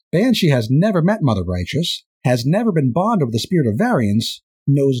Mother Righteous, has never been bonded with the spirit of variance,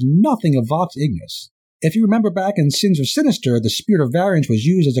 knows nothing of Vox Ignis. If you remember back in Sins of Sinister, the spirit of variance was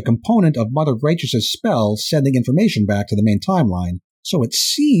used as a component of Mother Righteous's spell, sending information back to the main timeline. So it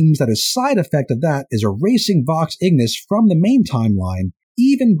seems that a side effect of that is erasing Vox Ignis from the main timeline,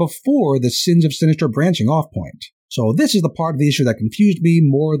 even before the Sins of Sinister branching off point. So this is the part of the issue that confused me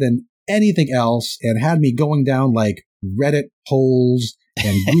more than anything else, and had me going down Reddit polls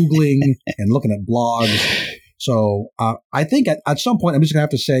and Googling and looking at blogs. So I think at some point I'm just going to have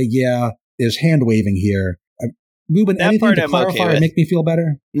to say, yeah, there's hand-waving here. Ruben, anything to clarify or make me feel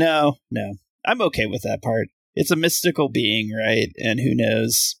better? No. I'm okay with that part. It's a mystical being, right? And who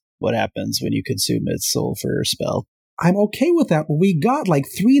knows what happens when you consume its soul for a spell. I'm okay with that, but we got like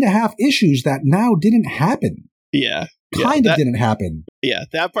 3.5 issues that now didn't happen. Yeah. Kind of didn't happen. Yeah,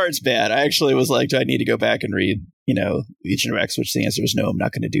 that part's bad. I actually was like, do I need to go back and read, Legion of X, which the answer is no, I'm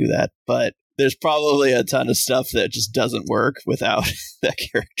not going to do that. But there's probably a ton of stuff that just doesn't work without that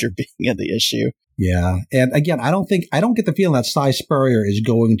character being in the issue. Yeah. And again, I don't get the feeling that Cy Spurrier is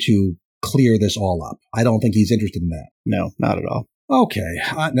going to clear this all up. I don't think he's interested in that. No, not at all. Okay.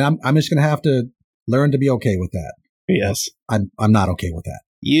 I'm just going to have to learn to be okay with that. Yes. I'm not okay with that.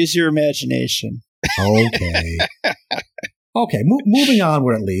 Use your imagination. Okay. Okay, moving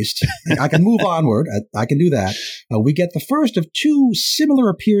onward at least. I can move onward. I can do that. We get the first of 2 similar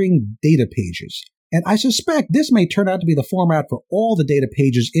appearing data pages. And I suspect this may turn out to be the format for all the data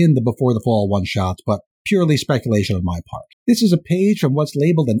pages in the Before the Fall one-shots, but purely speculation on my part. This is a page from what's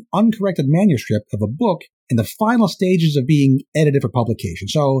labeled an uncorrected manuscript of a book in the final stages of being edited for publication.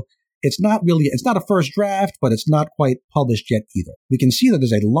 So it's not a first draft, but it's not quite published yet either. We can see that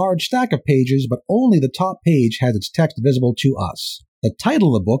there's a large stack of pages, but only the top page has its text visible to us. The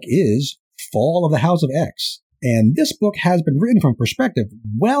title of the book is Fall of the House of X, and this book has been written from perspective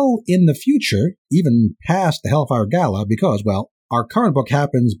well in the future, even past the Hellfire Gala, because, well, our current book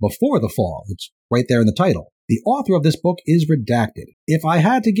happens before the fall. It's right there in the title. The author of this book is redacted. If I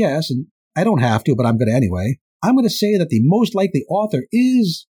had to guess, and I don't have to, but I'm going to anyway, I'm going to say that the most likely author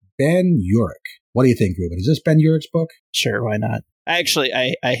is Ben Urich. What do you think, Ruben? Is this Ben Urich's book? Sure, why not? Actually,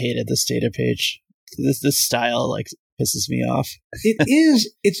 I hated this data page. This style like pisses me off.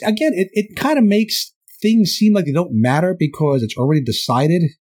 It kind of makes things seem like they don't matter because it's already decided,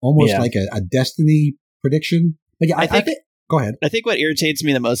 almost like a destiny prediction. But yeah, I think go ahead. I think what irritates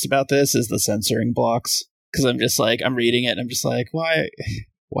me the most about this is the censoring blocks, because I'm just like, I'm reading it and I'm just like, why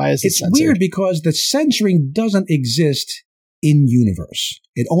is it censored? It's weird because the censoring doesn't exist in universe.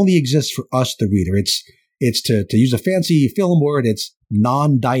 It only exists for us, the reader. It's to use a fancy film word, it's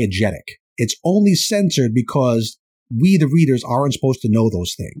non-diegetic. It's only censored because we, the readers, aren't supposed to know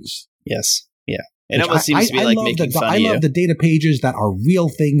those things. Yes. Yeah. It almost seems to be like making fun of you. I love the data pages that are real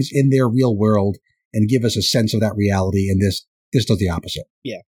things in their real world and give us a sense of that reality, and this does the opposite.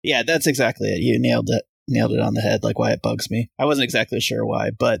 Yeah. Yeah, that's exactly it. You nailed it on the head, like why it bugs me. I wasn't exactly sure why,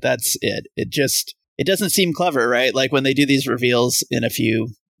 but that's it. It doesn't seem clever, right? Like when they do these reveals in a few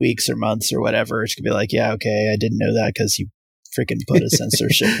weeks or months or whatever, it's going to be like, yeah, okay, I didn't know that because you freaking put a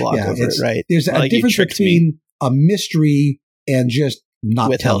censorship block over it, right? There's a difference between a mystery and just not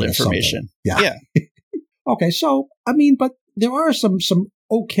withheld information. Yeah. Okay, so, but there are some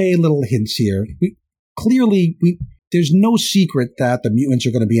okay little hints here. There's no secret that the mutants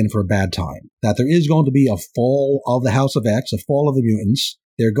are going to be in for a bad time, that there is going to be a fall of the House of X, a fall of the mutants.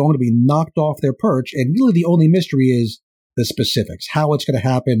 They're going to be knocked off their perch, and really the only mystery is the specifics, how it's going to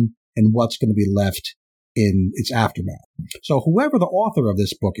happen and what's going to be left in its aftermath. So whoever the author of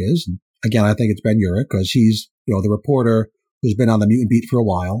this book is, again, I think it's Ben Urich, because he's the reporter who's been on the mutant beat for a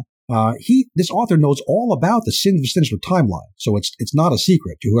while. This author knows all about the Sinister timeline, so it's not a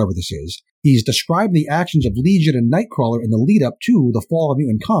secret to whoever this is. He's described the actions of Legion and Nightcrawler in the lead-up to the fall of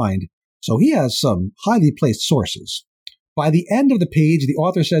mutant kind, so he has some highly placed sources. By the end of the page, the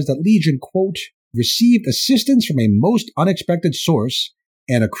author says that Legion, quote, received assistance from a most unexpected source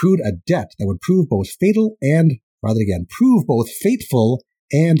and accrued a debt that would prove both fateful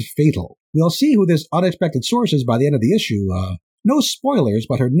and fatal. We'll see who this unexpected source is by the end of the issue. No spoilers,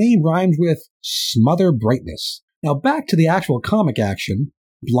 but her name rhymes with Smother Brightness. Now back to the actual comic action.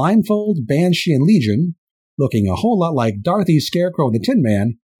 Blindfold, Banshee, and Legion, looking a whole lot like Dorothy, Scarecrow, and the Tin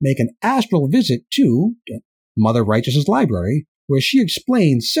Man, make an astral visit to Mother Righteous's library, where she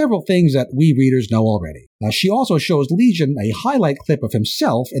explains several things that we readers know already. She also shows Legion a highlight clip of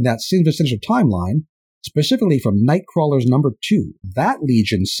himself in that Sinister timeline, specifically from Nightcrawler's number 2. That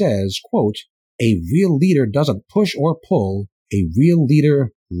Legion says, quote, a real leader doesn't push or pull, a real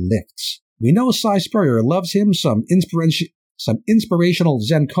leader lifts. We know Cy Spurrier loves him some inspirational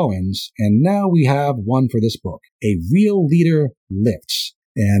Zen koans, and now we have one for this book. A real leader lifts.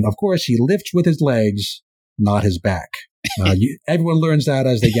 And of course, he lifts with his legs, not his back. Everyone learns that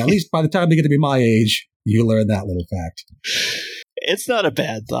as they get, at least by the time they get to be my age, you learn that little fact. It's not a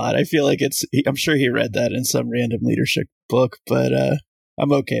bad thought. I feel like I'm sure he read that in some random leadership book, but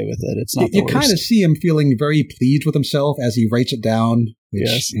I'm okay with it. It's not the worst. You kind of see him feeling very pleased with himself as he writes it down,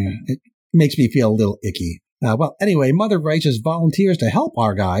 which it makes me feel a little icky. Well, anyway, Mother Righteous volunteers to help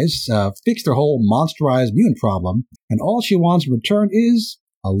our guys fix their whole monsterized mutant problem, and all she wants in return is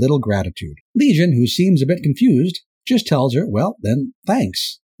a little gratitude. Legion, who seems a bit confused, just tells her, well, then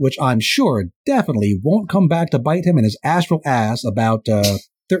thanks, which I'm sure definitely won't come back to bite him in his astral ass about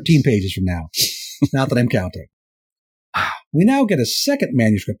 13 pages from now. Not that I'm counting. We now get a second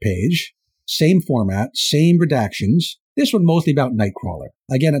manuscript page, same format, same redactions. This one mostly about Nightcrawler.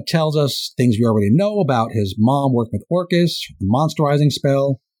 Again, it tells us things we already know about his mom working with Orcus, the monsterizing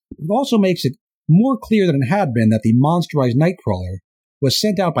spell. It also makes it more clear than it had been that the monsterized Nightcrawler was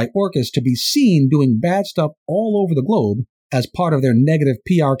sent out by Orcus to be seen doing bad stuff all over the globe as part of their negative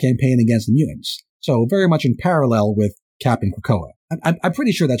PR campaign against the mutants. So very much in parallel with Captain Krakoa. I'm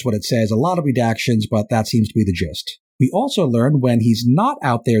pretty sure that's what it says. A lot of redactions, but that seems to be the gist. We also learn when he's not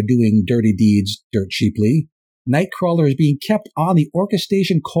out there doing dirty deeds dirt cheaply, Nightcrawler is being kept on the Orcus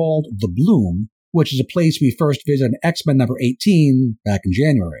station called The Bloom, which is a place we first visited in X-Men number 18 back in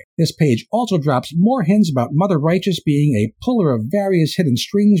January. This page also drops more hints about Mother Righteous being a puller of various hidden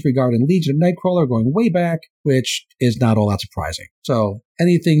strings regarding Legion of Nightcrawler going way back, which is not all that surprising. So,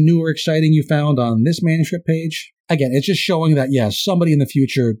 anything new or exciting you found on this manuscript page? Again, it's just showing that, yes, somebody in the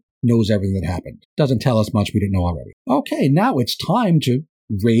future knows everything that happened. Doesn't tell us much we didn't know already. Okay, now it's time to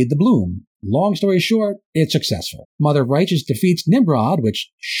raid the Bloom. Long story short, it's successful. Mother Righteous defeats Nimrod,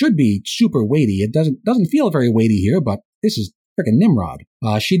 which should be super weighty. It doesn't feel very weighty here, but this is frickin' Nimrod.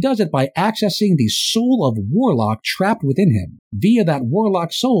 She does it by accessing the soul of Warlock trapped within him. Via that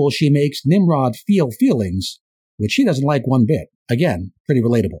Warlock soul, she makes Nimrod feel feelings, which he doesn't like one bit. Again, pretty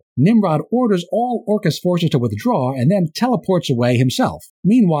relatable. Nimrod orders all Orcus forces to withdraw and then teleports away himself.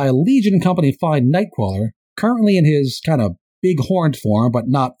 Meanwhile, Legion and company find Nightcrawler, currently in his kind of big horned form, but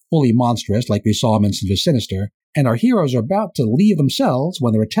not fully monstrous like we saw him in the Sinister, and our heroes are about to leave themselves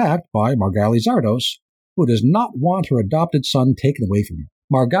when they're attacked by Margali Zardos, who does not want her adopted son taken away from her.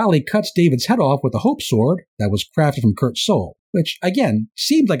 Margali cuts David's head off with a Hope Sword that was crafted from Kurt's soul, which, again,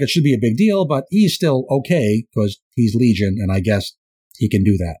 seems like it should be a big deal, but he's still okay because he's Legion, and I guess he can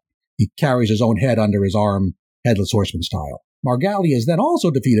do that. He carries his own head under his arm, Headless Horseman style. Margali is then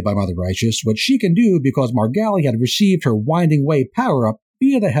also defeated by Mother Righteous, which she can do because Margali had received her Winding Way power-up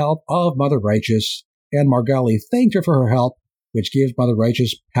via the help of Mother Righteous, and Margali thanked her for her help, which gives Mother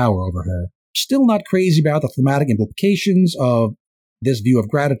Righteous power over her. Still not crazy about the thematic implications of this view of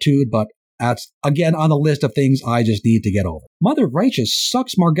gratitude, but that's, again, on the list of things I just need to get over. Mother Righteous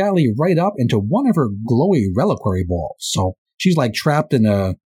sucks Margali right up into one of her glowy reliquary balls, so she's like trapped in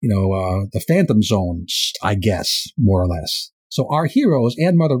the Phantom Zone, I guess, more or less. So our heroes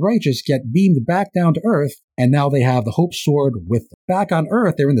and Mother Righteous get beamed back down to Earth, and now they have the Hope Sword with them. Back on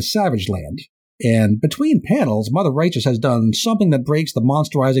Earth, they're in the Savage Land. And between panels, Mother Righteous has done something that breaks the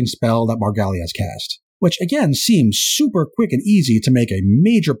monsterizing spell that Margali has cast, which again seems super quick and easy to make a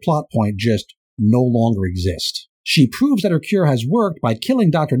major plot point just no longer exist. She proves that her cure has worked by killing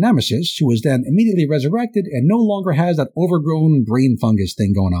Dr. Nemesis, who is then immediately resurrected and no longer has that overgrown brain fungus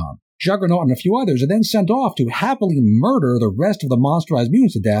thing going on. Juggernaut and a few others are then sent off to happily murder the rest of the monsterized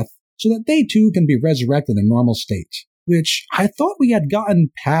mutants to death so that they too can be resurrected in a normal state. Which I thought we had gotten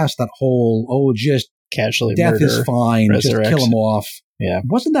past that whole, just casually death murder, is fine, resurrect. just kill them off. Yeah.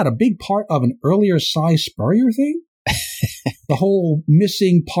 Wasn't that a big part of an earlier Cy Spurrier thing? The whole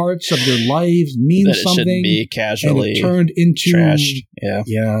missing parts of your lives mean that it something. Shouldn't be casually and it turned into trashed.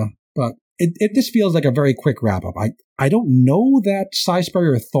 Yeah. But it just feels like a very quick wrap up. I don't know that Cy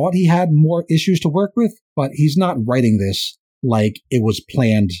Spurrier thought he had more issues to work with, but he's not writing this like it was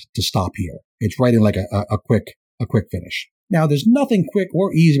planned to stop here. It's writing like a quick finish. Now, there's nothing quick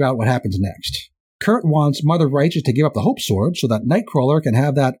or easy about what happens next. Kurt wants Mother Righteous to give up the Hope Sword so that Nightcrawler can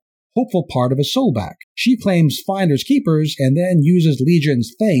have that hopeful part of his soul back. She claims finders keepers and then uses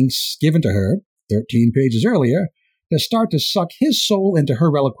Legion's thanks given to her, 13 pages earlier, to start to suck his soul into her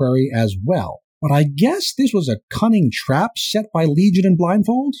reliquary as well. But I guess this was a cunning trap set by Legion and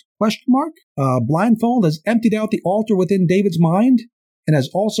Blindfold? Blindfold has emptied out the altar within David's mind and has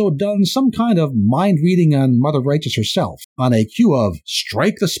also done some kind of mind reading on Mother Righteous herself on a cue of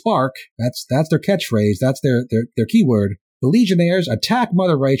strike the spark. That's their catchphrase. That's their keyword. The Legionnaires attack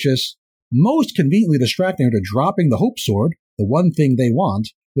Mother Righteous, most conveniently distracting her to dropping the Hope Sword, the one thing they want,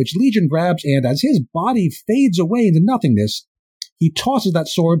 which Legion grabs, and as his body fades away into nothingness, he tosses that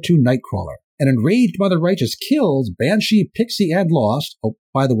sword to Nightcrawler. An enraged Mother Righteous kills Banshee, Pixie, and Lost. Oh,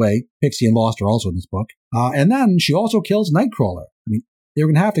 by the way, Pixie and Lost are also in this book. And then she also kills Nightcrawler. I mean, they're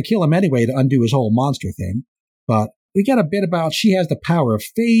going to have to kill him anyway to undo his whole monster thing. But we get a bit about she has the power of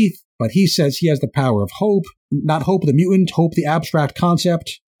faith, but he says he has the power of hope. Not hope the mutant, hope the abstract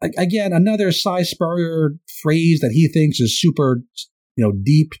concept. Again, another Cy Spurrier phrase that he thinks is super,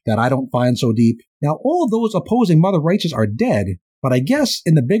 deep that I don't find so deep. Now, all of those opposing Mother Righteous are dead, but I guess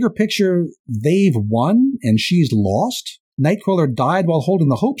in the bigger picture, they've won and she's lost. Nightcrawler died while holding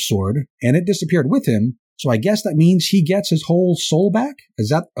the Hope Sword, and it disappeared with him, so I guess that means he gets his whole soul back?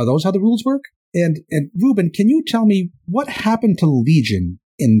 Are those how the rules work? And Ruben, can you tell me what happened to Legion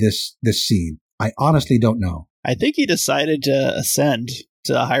in this scene? I honestly don't know. I think he decided to ascend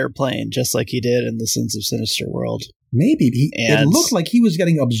to a higher plane, just like he did in the Sins of Sinister world. Maybe. It looked like he was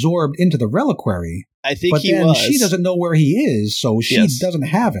getting absorbed into the reliquary. I think he was. But then she doesn't know where he is, so she doesn't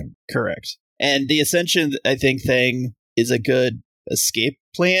have him. Correct. And the Ascension, I think, thing is a good escape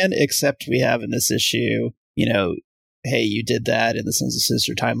plan, except we have in this issue, hey, you did that in the Sins of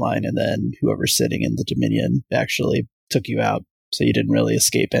Sinister timeline, and then whoever's sitting in the Dominion actually took you out, so you didn't really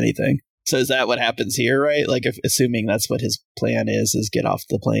escape anything. So is that what happens here, right? Like, assuming that's what his plan is get off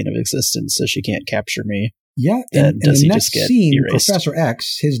the plane of existence so she can't capture me. Yeah, and in the next scene, erased? Professor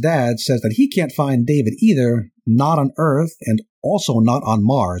X, his dad, says that he can't find David either, not on Earth, and also not on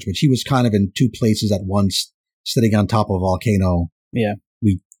Mars, which he was kind of in two places at once, sitting on top of a volcano. Yeah.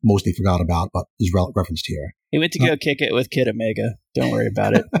 We mostly forgot about, but is referenced here. He went to go kick it with Kid Omega. Don't worry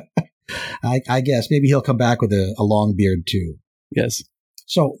about it. I guess. Maybe he'll come back with a long beard, too. Yes.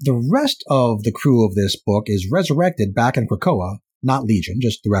 So the rest of the crew of this book is resurrected back in Krakoa, not Legion,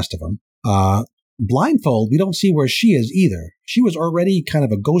 just the rest of them. Blindfold, we don't see where she is either. She was already kind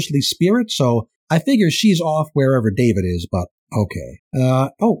of a ghostly spirit, so I figure she's off wherever David is, but okay.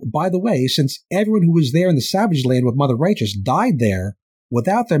 By the way, since everyone who was there in the Savage Land with Mother Righteous died there,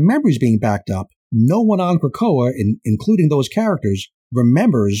 without their memories being backed up, no one on Krakoa, including those characters,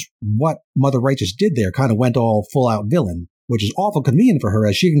 remembers what Mother Righteous did there, kind of went all full-out villain, which is awful convenient for her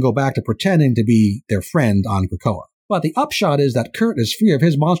as she can go back to pretending to be their friend on Krakoa. But the upshot is that Kurt is free of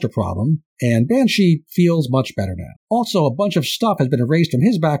his monster problem, and Banshee feels much better now. Also, a bunch of stuff has been erased from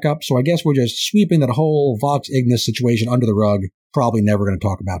his backup, so I guess we're just sweeping that whole Vox Ignis situation under the rug. Probably never going to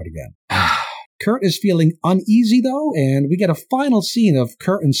talk about it again. Kurt is feeling uneasy, though, and we get a final scene of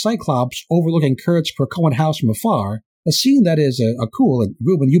Kurt and Cyclops overlooking Kurt's Krakoan house from afar, a scene that is a cool, and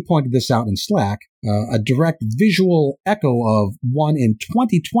Ruben, you pointed this out in Slack, a direct visual echo of one in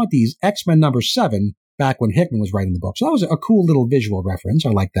 2020's X-Men number 7, back when Hickman was writing the book. So that was a cool little visual reference. I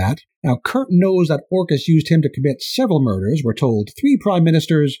like that. Now, Kurt knows that Orcus used him to commit several murders. We're told 3 prime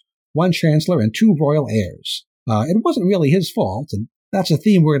ministers, 1 chancellor, and 2 royal heirs. It wasn't really his fault, and that's a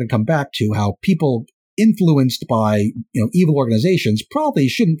theme we're going to come back to, how people influenced by evil organizations probably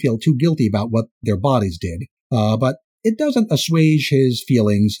shouldn't feel too guilty about what their bodies did. But it doesn't assuage his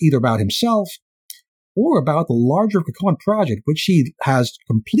feelings either about himself or about the larger Krakoan project, which he has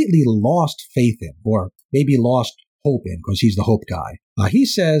completely lost faith in, or maybe lost hope in, because he's the hope guy. He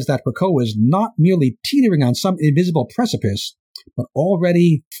says that Krakoa is not merely teetering on some invisible precipice, but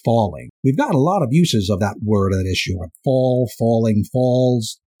already falling. We've got a lot of uses of that word in that issue, like fall, falling,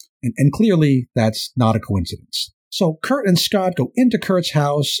 falls, and clearly that's not a coincidence. So Kurt and Scott go into Kurt's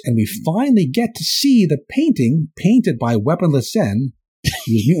house, and we finally get to see the painting painted by Weaponless Zen,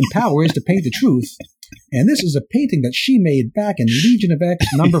 whose mutant power is to paint the truth. And this is a painting that she made back in Legion of X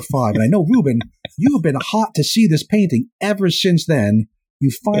number 5. And I know, Ruben, you've been hot to see this painting ever since then.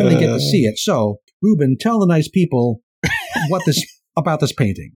 You finally get to see it. So, Ruben, tell the nice people about this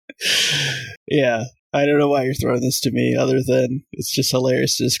painting. Yeah, I don't know why you're throwing this to me, other than it's just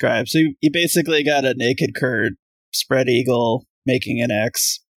hilarious to describe. So you basically got a naked Kurt, spread eagle, making an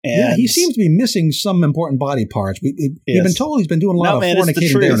X. And yeah, he seems to be missing some important body parts. We've been told he's been doing a lot of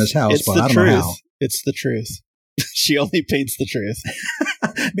fornicating there in his house, but I don't know how. It's the truth. She only paints the truth.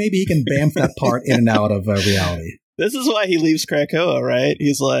 Maybe he can bamf that part in and out of reality. This is why he leaves Krakoa, right?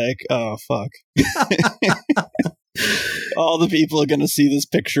 He's like, oh, fuck. All the people are going to see this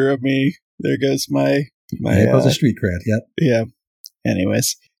picture of me. There goes my there goes the street cred, yep. Yeah.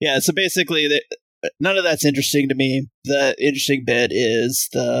 Anyways. Yeah, so basically, none of that's interesting to me. The interesting bit is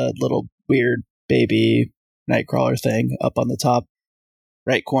the little weird baby Nightcrawler thing up on the top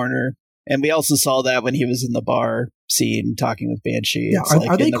right corner. And we also saw that when he was in the bar scene talking with Banshee. Yeah,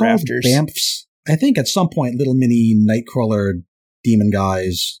 are they called rafters. Bamfs? I think at some point little mini Nightcrawler demon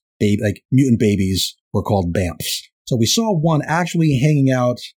guys, like mutant babies, were called Bamfs. So we saw one actually hanging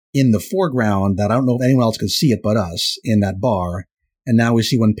out in the foreground that I don't know if anyone else could see it but us in that bar. And now we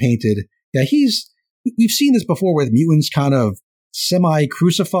see one painted. Yeah, we've seen this before with mutants kind of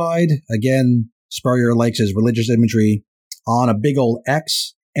semi-crucified. Again, Spurrier likes his religious imagery on a big old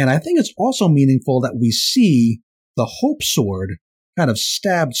X. And I think it's also meaningful that we see the Hope Sword kind of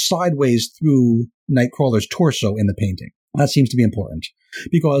stabbed sideways through Nightcrawler's torso in the painting. That seems to be important.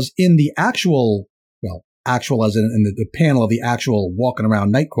 Because in the actual as in the panel of the actual walking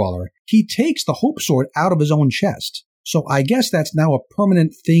around Nightcrawler, he takes the Hope Sword out of his own chest. So I guess that's now a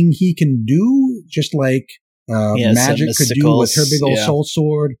permanent thing he can do, just like Magic could do with her big old soul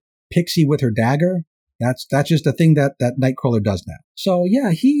sword, Pixie with her dagger. That's just a thing that Nightcrawler does now. So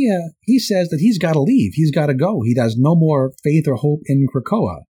yeah, he says that he's got to leave. He's got to go. He has no more faith or hope in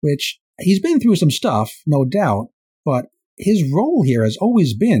Krakoa, which he's been through some stuff, no doubt, but his role here has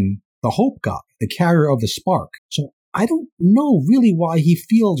always been the hope guy, the carrier of the spark. So I don't know really why he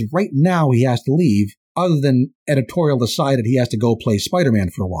feels right now he has to leave, other than editorial decided he has to go play Spider-Man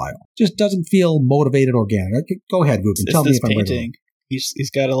for a while. Just doesn't feel motivated, organic. Go ahead, Ruben. Tell me if I'm right.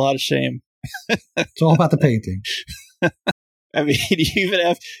 He's got a lot of shame. It's all about the painting. I mean, you even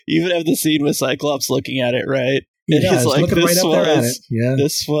have the scene with Cyclops looking at it, right? He does. He's like, looking right up there at it. Yeah.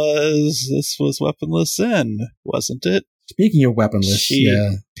 This was Weaponless Sin, wasn't it? Speaking of weaponless, she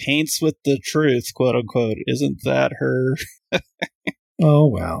paints with the truth, quote unquote. Isn't that her? Oh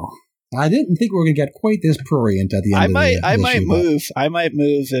well, I didn't think we were going to get quite this prurient at the end. I might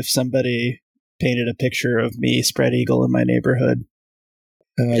move if somebody painted a picture of me spread eagle in my neighborhood,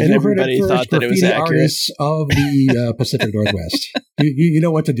 and everybody thought that it was accurate. Artists of the Pacific Northwest, you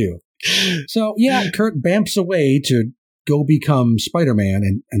know what to do. So yeah, Kurt bamps away to go become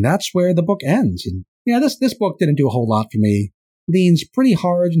Spider-Man, and that's where the book ends. And yeah, this book didn't do a whole lot for me. Leans pretty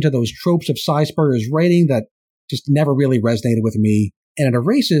hard into those tropes of Cy Spurrier's writing that just never really resonated with me, and it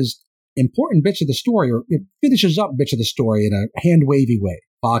erases important bits of the story, or it finishes up bits of the story in a hand-wavy way.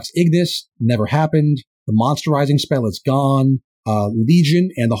 Fox Ignis never happened. The monsterizing spell is gone. Legion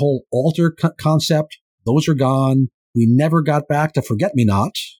and the whole alter concept, those are gone. We never got back to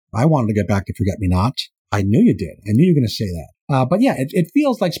Forget-Me-Not. I wanted to get back to Forget-Me-Not. I knew you did. I knew you were going to say that. But yeah, it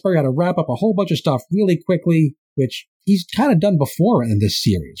feels like Spurrier had to wrap up a whole bunch of stuff really quickly, which he's kind of done before in this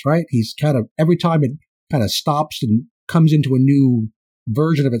series, right? He's kind of, every time it kind of stops and comes into a new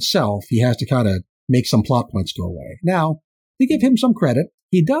version of itself, he has to kind of make some plot points go away. Now, to give him some credit,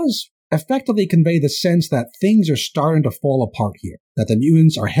 he does effectively convey the sense that things are starting to fall apart here, that the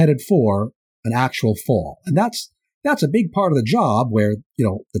mutants are headed for an actual fall. And that's a big part of the job where,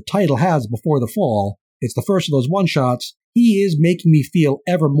 the title has Before the Fall. It's the first of those one-shots. He is making me feel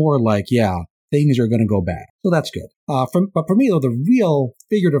ever more like, yeah, things are going to go bad. So that's good. But for me, though, the real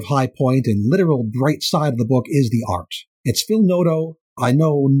figurative high point and literal bright side of the book is the art. It's Phil Noto. I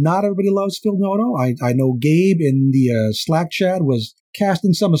know not everybody loves Phil Noto. I know Gabe in the Slack chat was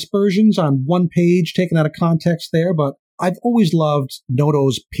casting some aspersions on one page taken out of context there, but I've always loved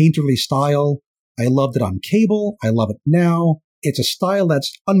Noto's painterly style. I loved it on Cable. I love it now. It's a style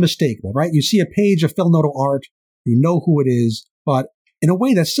that's unmistakable, right? You see a page of Phil Noto art, you know who it is, but in a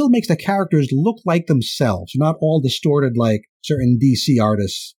way that still makes the characters look like themselves, not all distorted like certain DC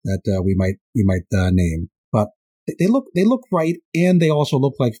artists that we might name. But they look right, and they also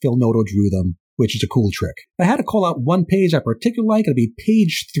look like Phil Noto drew them, which is a cool trick. I had to call out one page I particularly like. It'll be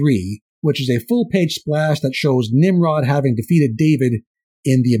page 3, which is a full-page splash that shows Nimrod having defeated David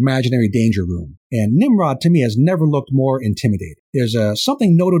in the imaginary danger room. And Nimrod, to me, has never looked more intimidating. There's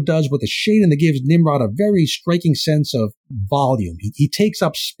something Noto does with the shading that gives Nimrod a very striking sense of volume. He takes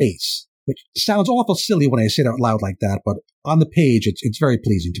up space, which sounds awful silly when I say it out loud like that, but on the page, it's very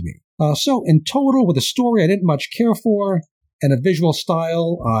pleasing to me. So in total, with a story I didn't much care for, and a visual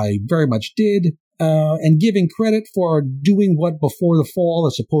style I very much did, and giving credit for doing what Before the Fall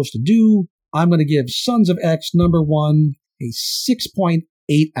is supposed to do, I'm going to give Sons of X #1 a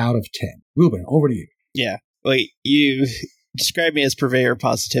 6.8 out of 10. Ruben, over to you. Yeah. Wait, you described me as purveyor of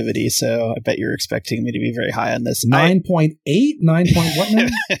positivity, so I bet you're expecting me to be very high on this. 9.8? 9 point what now?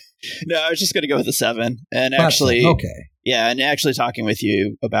 No, I was just going to go with a 7. And actually, okay. Yeah, and actually talking with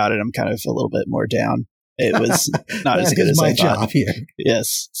you about it, I'm kind of a little bit more down. It was not as good as I thought. That is my job here.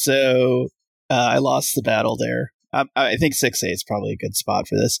 Yes. So I lost the battle there. I think 6.8 is probably a good spot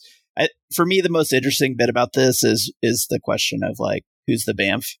for this. For me, the most interesting bit about this is the question of like, who's the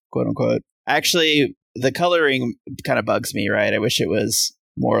BAMF, quote unquote. Actually, the coloring kind of bugs me, right? I wish it was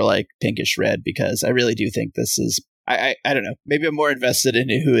more like pinkish red, because I really do think this is, I don't know, maybe I'm more invested in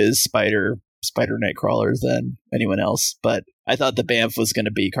who is Spider Nightcrawler than anyone else, but I thought the BAMF was going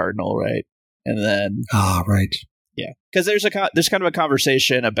to be Cardinal, right? And then right, yeah, because there's kind of a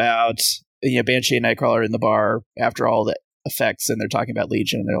conversation about Banshee and Nightcrawler in the bar after all the effects, and they're talking about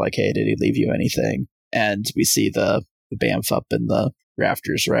Legion, and they're like, hey, did he leave you anything? And we see the BAMF up in the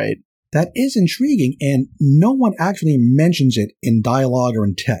rafters, right? That is intriguing, and no one actually mentions it in dialogue or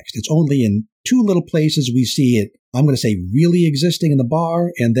in text. It's only in 2 little places we see it, I'm going to say, really existing in the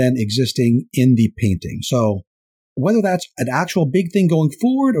bar and then existing in the painting. So whether that's an actual big thing going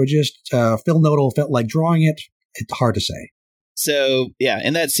forward or just Phil Noto felt like drawing it, it's hard to say. So, yeah,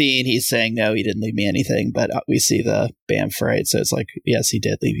 in that scene, he's saying, no, he didn't leave me anything, but we see the BAMF, right? So it's like, yes, he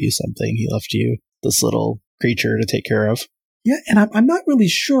did leave you something. He left you this little creature to take care of. Yeah, and I'm not really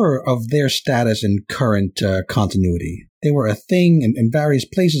sure of their status in current continuity. They were a thing in various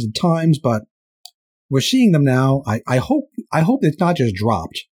places and times, but we're seeing them now. I hope it's not just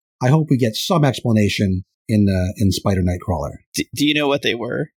dropped. I hope we get some explanation in Spider Nightcrawler. Do you know what they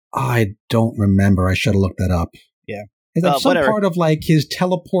were? I don't remember. I should have looked that up. Yeah. Is that some part of like his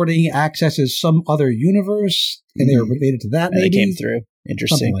teleporting accesses some other universe, and they were related to that? Maybe they came through.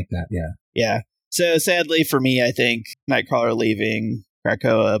 Interesting, something like that. Yeah. Yeah. So sadly for me, I think Nightcrawler leaving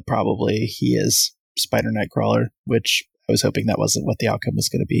Krakoa, probably he is Spider Nightcrawler, which I was hoping that wasn't what the outcome was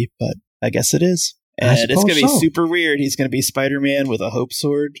going to be, but I guess it is. And it's going to be super weird. He's going to be Spider-Man with a hope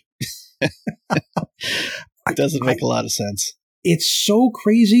sword. It doesn't make a lot of sense. It's so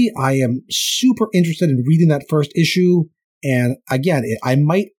crazy. I am super interested in reading that first issue. And again, I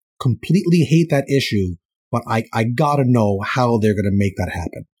might completely hate that issue, but I got to know how they're going to make that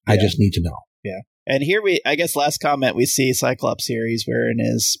happen. Yeah. I just need to know. Yeah. And here I guess last comment, we see Cyclops series wearing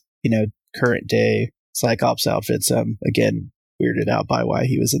his, current day Cyclops outfits. Again, weirded out by why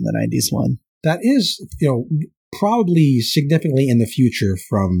he was in the 90s one. That is, probably significantly in the future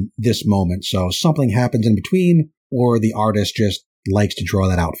from this moment. So something happens in between, or the artist just likes to draw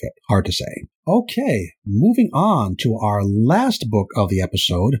that outfit. Hard to say. Okay, moving on to our last book of the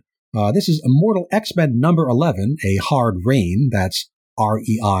episode. This is Immortal X-Men number 11, A Hard Rain. That's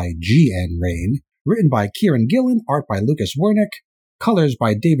R-E-I-G-N Rain. Written by Kieran Gillen, art by Lucas Wernick, colors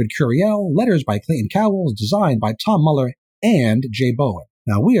by David Curiel, letters by Clayton Cowles, designed by Tom Muller and Jay Bowen.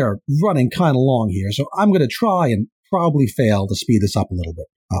 Now, we are running kind of long here, so I'm going to try and probably fail to speed this up a little bit.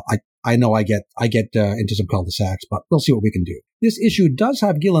 I know I get into some cul-de-sacs, but we'll see what we can do. This issue does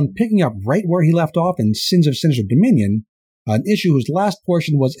have Gillen picking up right where he left off in Sins of Sinister Dominion, an issue whose last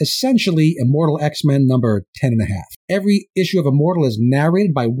portion was essentially Immortal X-Men number 10.5. Every issue of Immortal is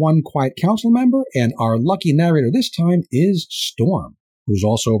narrated by one Quiet Council member, and our lucky narrator this time is Storm, who's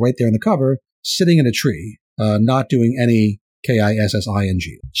also right there in the cover, sitting in a tree, not doing any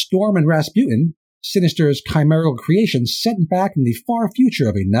K-I-S-S-I-N-G. Storm and Rasputin, Sinister's chimerical creations sent back from the far future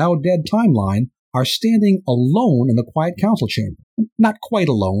of a now-dead timeline, are standing alone in the Quiet Council chamber. Not quite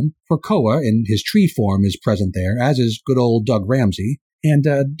alone, for Koa in his tree form is present there, as is good old Doug Ramsey. And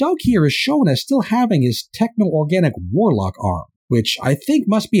Doug here is shown as still having his techno-organic Warlock arm, which I think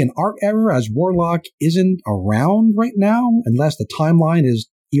must be an art error, as Warlock isn't around right now, unless the timeline is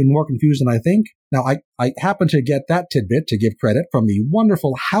even more confused than I think. Now, I happen to get that tidbit to give credit from the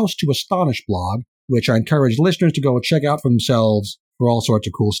wonderful House to Astonish blog, which I encourage listeners to go check out for themselves for all sorts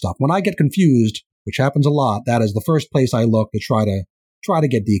of cool stuff. When I get confused, which happens a lot, that is the first place I look to try to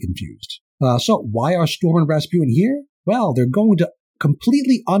get deconfused. So why are Storm and Rasputin here? Well, they're going to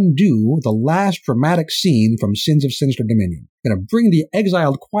completely undo the last dramatic scene from Sins of Sinister Dominion. They're going to bring the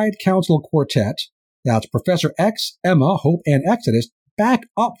exiled Quiet Council quartet, that's Professor X, Emma, Hope, and Exodus, back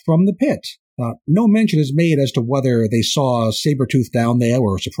up from the pit. No mention is made as to whether they saw Sabretooth down there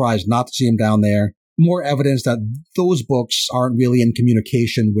or were surprised not to see him down there. More evidence that those books aren't really in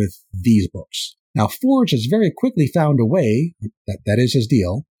communication with these books. Now, Forge has very quickly found a way, that is his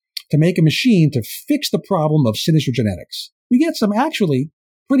deal, to make a machine to fix the problem of Sinister genetics. We get some actually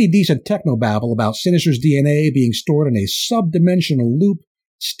pretty decent technobabble about Sinister's DNA being stored in a sub-dimensional loop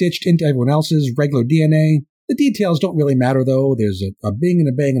stitched into everyone else's regular DNA. The details don't really matter, though. There's a bing and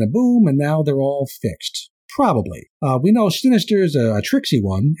a bang and a boom, and now they're all fixed. Probably. We know Sinister's a tricksy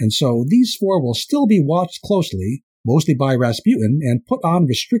one, and so these four will still be watched closely, mostly by Rasputin, and put on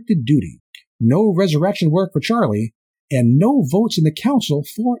restricted duty. No resurrection work for Charlie, and no votes in the council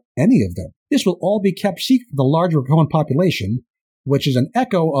for any of them. This will all be kept secret from the larger Krakoan population, which is an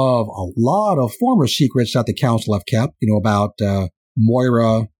echo of a lot of former secrets that the council have kept, about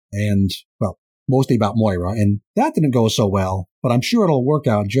Moira and, well, mostly about Moira, and that didn't go so well, but I'm sure it'll work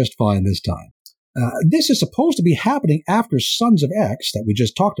out just fine this time. This is supposed to be happening after Sons of X that we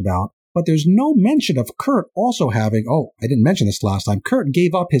just talked about, but there's no mention of Kurt also having, I didn't mention this last time, Kurt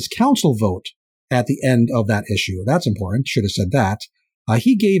gave up his council vote at the end of that issue. That's important, should have said that.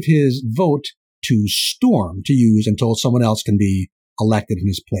 He gave his vote to Storm to use until someone else can be elected in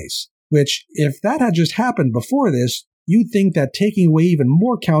his place, which, if that had just happened before this, you'd think that taking away even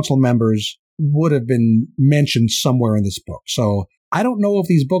more council members would have been mentioned somewhere in this book. So I don't know if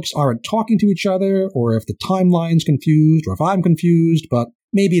these books aren't talking to each other, or if the timeline's confused, or if I'm confused, but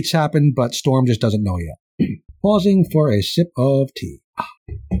maybe it's happened, but Storm just doesn't know yet. Pausing for a sip of tea.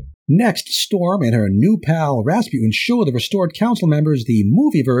 Next, Storm and her new pal Rasputin show the restored council members the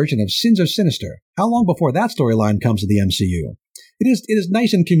movie version of Sins of Sinister. How long before that storyline comes to the MCU? It is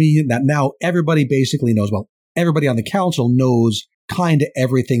nice and convenient that now everybody basically knows, well, everybody on the council knows kind of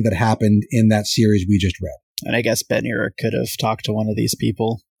everything that happened in that series we just read. And I guess Ben Urich could have talked to one of these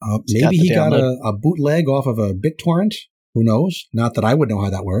people. Maybe he got a bootleg off of a BitTorrent. Who knows? Not that I would know how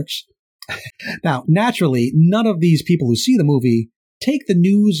that works. Now, naturally, none of these people who see the movie take the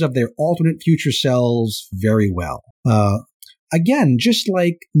news of their alternate future selves very well. Again, just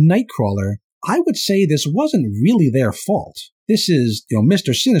like Nightcrawler, I would say this wasn't really their fault. This is,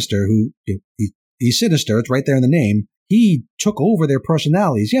 Mr. Sinister, who, he's sinister, it's right there in the name. He took over their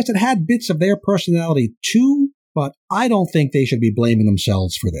personalities. Yes, it had bits of their personality too, but I don't think they should be blaming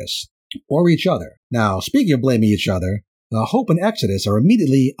themselves for this. Or each other. Now, speaking of blaming each other, Hope and Exodus are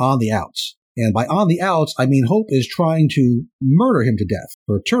immediately on the outs. And by on the outs, I mean Hope is trying to murder him to death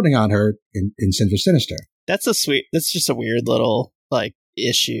for turning on her in Sins of Sinister. That's just a weird little,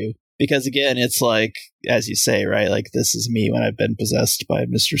 issue. Because again, it's like, as you say, right? Like, this is me when I've been possessed by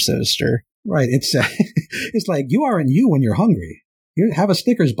Mr. Sinister. Right. It's it's like, you aren't you when you're hungry. You have a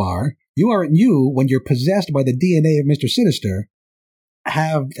Snickers bar. You aren't you when you're possessed by the DNA of Mr. Sinister.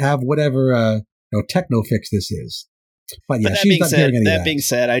 Have whatever techno fix this is. But yeah, she's not hearing any of that. That being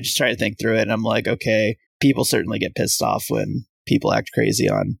said, I just try to think through it, and I'm like, okay, people certainly get pissed off when people act crazy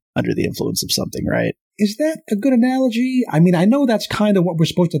under the influence of something, right? Is that a good analogy? I mean, I know that's kind of what we're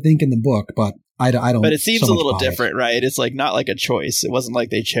supposed to think in the book, but I don't. But it seems a little different, right? It's like not like a choice. It wasn't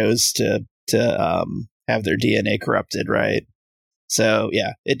like they chose to have their DNA corrupted, right? So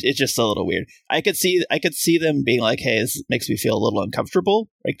yeah, it's just a little weird. I could see them being like, "Hey, this makes me feel a little uncomfortable."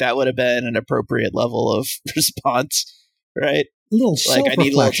 Like that would have been an appropriate level of response, right? A little like I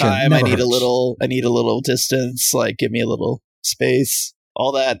need a little time, I need hurts. a little distance. Like give me a little space.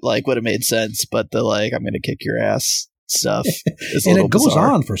 All that would have made sense, but the I'm going to kick your ass stuff is and a little it goes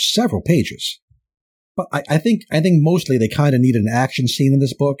bizarre. on for several pages. But I think mostly they kind of need an action scene in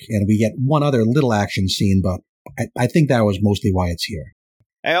this book, and we get one other little action scene, but I think that was mostly why it's here.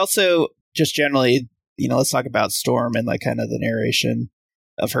 I also just generally, let's talk about Storm and kind of the narration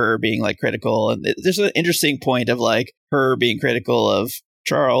of her being critical. And there's an interesting point of her being critical of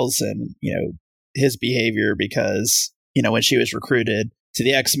Charles and, his behavior because, when she was recruited to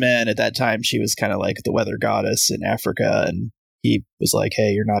the X-Men at that time, she was kind of like the weather goddess in Africa. And he was like,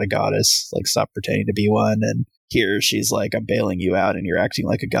 hey, you're not a goddess. Stop pretending to be one. And here she's like, I'm bailing you out and you're acting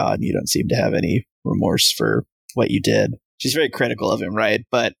like a god and you don't seem to have any remorse for what you did. She's very critical of him, right?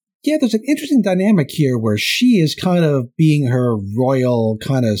 But yeah, there's an interesting dynamic here where she is kind of being her royal,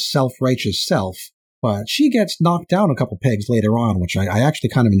 kind of self-righteous self, but she gets knocked down a couple pegs later on, which I actually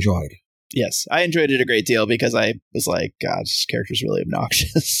kind of enjoyed. Yes, I enjoyed it a great deal because I was like, God, this character's really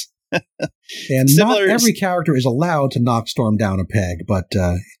obnoxious. And not every character is allowed to knock Storm down a peg, but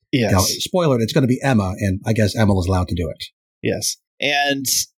yes. Spoiler, it's going to be Emma, and I guess Emma is allowed to do it. Yes, and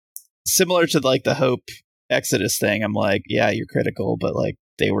similar to the Hope Exodus thing, I'm like, yeah, you're critical, but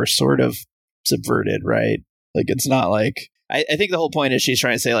they were sort of subverted, right? It's not I think the whole point is she's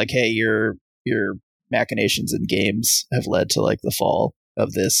trying to say hey, your machinations in games have led to the fall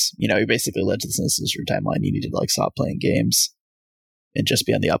of this. You basically led to the Sinister timeline. You need to stop playing games and just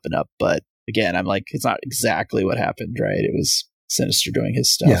be on the up and up. But again, I'm it's not exactly what happened, right? It was Sinister doing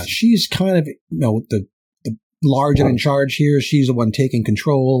his stuff. Yeah, she's kind of the large and in charge here. She's the one taking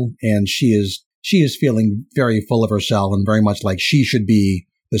control, and she is feeling very full of herself and very much like she should be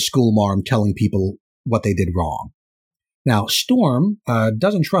the school marm telling people what they did wrong. Now, Storm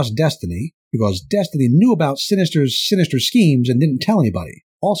doesn't trust Destiny because Destiny knew about Sinister's sinister schemes and didn't tell anybody.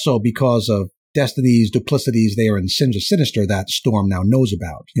 Also because of Destiny's duplicities there in Sins of Sinister that Storm now knows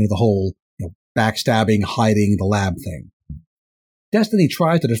about. The whole backstabbing, hiding, the lab thing. Destiny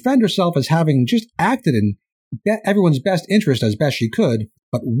tries to defend herself as having just acted in everyone's best interest as best she could,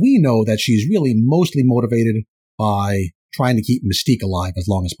 but we know that she's really mostly motivated by trying to keep Mystique alive as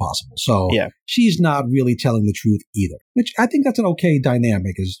long as possible. So she's not really telling the truth either, which I think that's an okay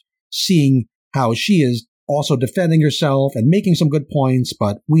dynamic, is seeing how she is also defending herself and making some good points,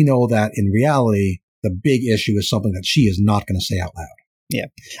 but we know that in reality, the big issue is something that she is not going to say out loud. Yeah.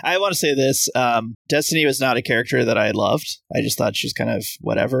 I want to say this. Destiny was not a character that I loved. I just thought she's kind of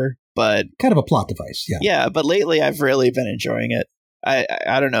whatever, but kind of a plot device. Yeah. Yeah. But lately I've really been enjoying it.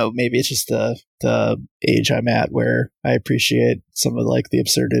 I don't know. Maybe it's just the age I'm at where I appreciate some of the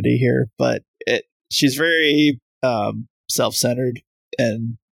absurdity here, but she's very self-centered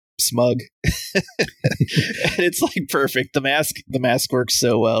and smug. And it's perfect. The mask works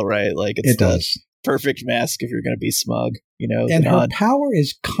so well, right? It does. Perfect mask if you're going to be smug, And her power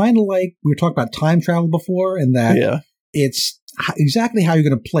is kind of like we were talking about time travel before, and that it's exactly how you're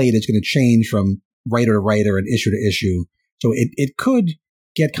going to play it is going to change from writer to writer and issue to issue. So it could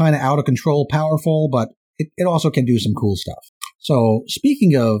get kind of out of control powerful, but it also can do some cool stuff. So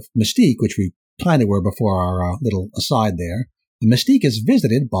speaking of Mystique, which we kind of were before our little aside there. Mystique is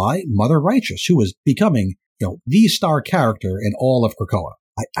visited by Mother Righteous, who is becoming, the star character in all of Krakoa.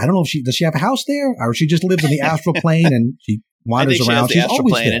 I don't know if does she have a house there, or she just lives on the astral plane and she wanders around. She has the She's astral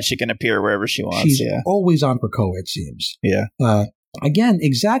always plane there. and she can appear wherever she wants. She's always on Krakoa, it seems. Yeah. Again,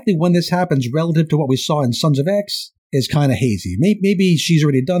 exactly when this happens relative to what we saw in Sons of X is kind of hazy. Maybe she's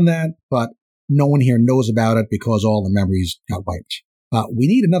already done that, but no one here knows about it because all the memories got wiped. We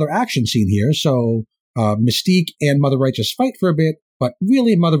need another action scene here, so Mystique and Mother Righteous fight for a bit, but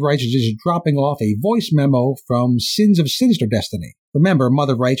really Mother Righteous is dropping off a voice memo from Sins of Sinister Destiny. Remember,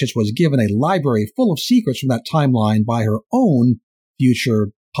 Mother Righteous was given a library full of secrets from that timeline by her own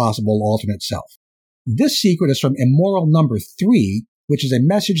future possible alternate self. This secret is from Immortal number 3, which is a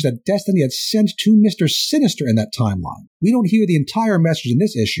message that Destiny had sent to Mr. Sinister in that timeline. We don't hear the entire message in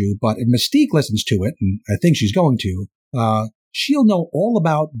this issue, but if Mystique listens to it, and I think she's going to, she'll know all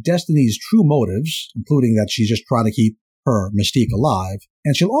about Destiny's true motives, including that she's just trying to keep her, Mystique, alive,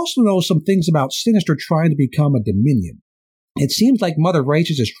 and she'll also know some things about Sinister trying to become a Dominion. It seems like Mother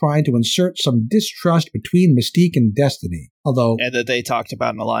Righteous is trying to insert some distrust between Mystique and Destiny, although... And that they talked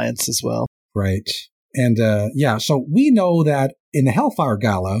about an alliance as well. Right. And, so we know that in the Hellfire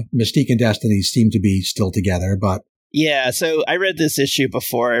Gala, Mystique and Destiny seem to be still together, but... Yeah, so I read this issue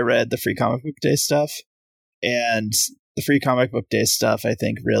before I read the Free Comic Book Day stuff, and the Free Comic Book Day stuff, I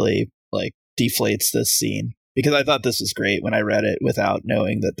think, really, deflates this scene. Because I thought this was great when I read it without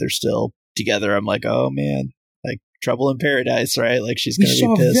knowing that they're still together. I'm like, oh, man, trouble in paradise, right? She's going to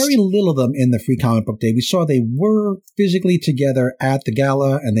be pissed. We saw very little of them in the Free Comic Book Day. We saw they were physically together at the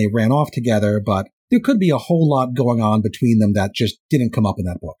gala, and they ran off together, but there could be a whole lot going on between them that just didn't come up in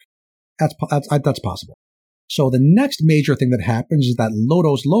that book. That's possible. So the next major thing that happens is that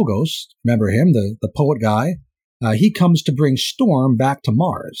Lodos Logos, remember him, the poet guy, he comes to bring Storm back to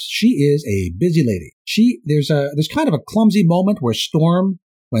Mars. She is a busy lady. There's kind of a clumsy moment where Storm,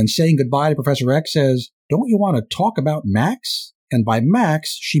 when saying goodbye to Professor X, says, "Don't you want to talk about Max?" And by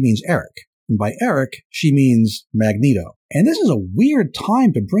Max, she means Eric. And by Eric, she means Magneto. And this is a weird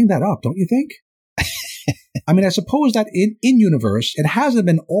time to bring that up, don't you think? I mean, I suppose that in universe, it hasn't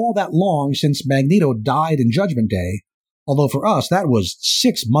been all that long since Magneto died in Judgment Day, although for us, that was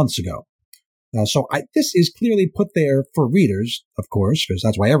 6 months ago. This is clearly put there for readers, of course, because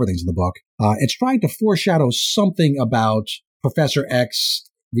that's why everything's in the book. It's trying to foreshadow something about Professor X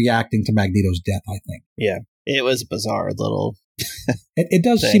reacting to Magneto's death, I think. Yeah, it was a bizarre little It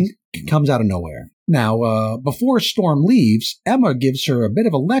does seem it comes out of nowhere. Now, before Storm leaves, Emma gives her a bit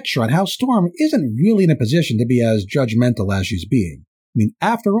of a lecture on how Storm isn't really in a position to be as judgmental as she's being. I mean,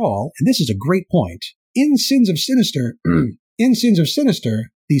 after all, and this is a great point, in Sins of Sinister,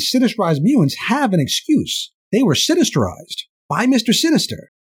 these sinisterized mutants have an excuse. They were sinisterized by Mr.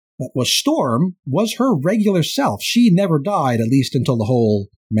 Sinister. But Storm was her regular self. She never died, at least until the whole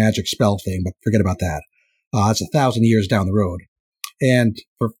magic spell thing, but forget about that. It's 1,000 years down the road. And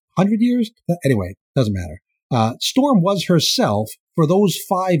for 100 years? Anyway, doesn't matter. Storm was herself for those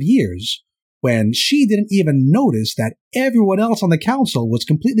 5 years when she didn't even notice that everyone else on the council was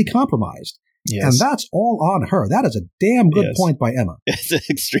completely compromised. Yes. And that's all on her. That is a damn good point by Emma. It's an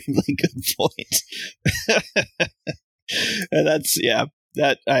extremely good point. And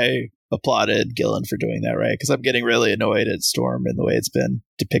that I applauded Gillen for doing that, right? Because I'm getting really annoyed at Storm and the way it's been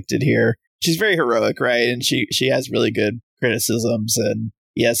depicted here. She's very heroic, right? And she has really good criticisms. And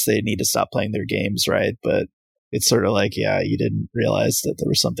yes, they need to stop playing their games, right? But it's sort of like, you didn't realize that there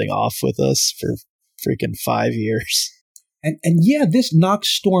was something off with us for freaking 5 years. And this knocks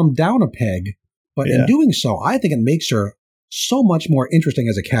Storm down a peg, but in doing so, I think it makes her so much more interesting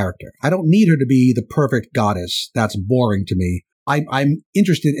as a character. I don't need her to be the perfect goddess. That's boring to me. I'm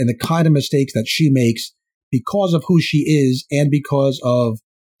interested in the kind of mistakes that she makes because of who she is and because of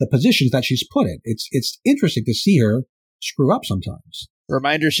the positions that she's put in. It's interesting to see her screw up sometimes.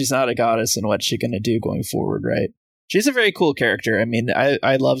 Reminder, she's not a goddess, and what's she going to do going forward, right? She's a very cool character. I mean,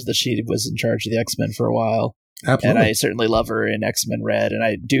 I love that she was in charge of the X-Men for a while. Absolutely. And I certainly love her in X-Men Red, and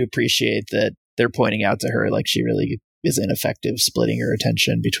I do appreciate that they're pointing out to her like she really is ineffective, splitting her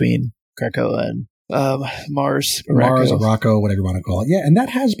attention between Krakoa and Mars or Rocco, whatever you want to call it. Yeah, and that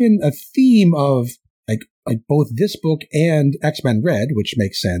has been a theme of like both this book and X-Men Red, which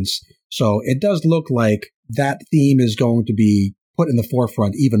makes sense. So it does look like that theme is going to be put in the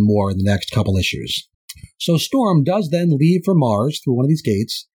forefront even more in the next couple issues. So Storm does then leave for Mars through one of these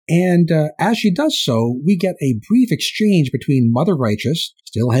gates. And as she does so, we get a brief exchange between Mother Righteous,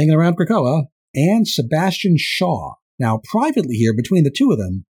 still hanging around Krakoa, and Sebastian Shaw. Now, privately here, between the two of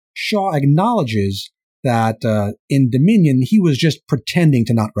them, Shaw acknowledges that in Dominion, he was just pretending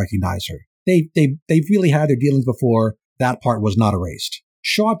to not recognize her. they've really had their dealings before. That part was not erased.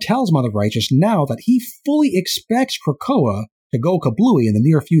 Shaw tells Mother Righteous now that he fully expects Krakoa to go kablooey in the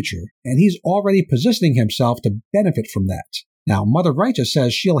near future, and he's already positioning himself to benefit from that. Now, Mother Righteous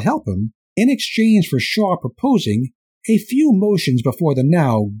says she'll help him in exchange for Shaw proposing a few motions before the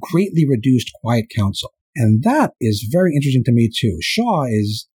now greatly reduced Quiet Council. And that is very interesting to me, too.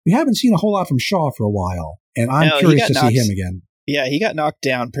 We haven't seen a whole lot from Shaw for a while, and I'm curious to see him again. Yeah, he got knocked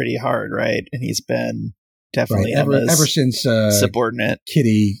down pretty hard, right? And he's been definitely ever since subordinate.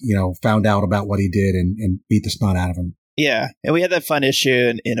 Kitty, found out about what he did and beat the snot out of him. Yeah, and we had that fun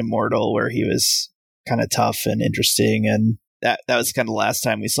issue in Immortal where he was kind of tough and interesting, and that was kind of the last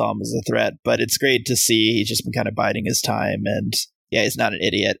time we saw him as a threat. But it's great to see he's just been kind of biding his time, and yeah, he's not an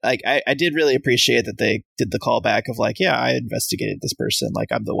idiot. Like I did really appreciate that they did the callback of like, yeah, I investigated this person. Like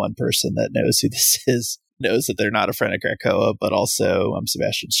I'm the one person that knows who this is, knows that they're not a friend of Krakoa, but also I'm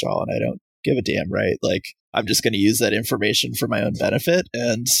Sebastian Shaw, and I don't give a damn, right? Like I'm just going to use that information for my own benefit,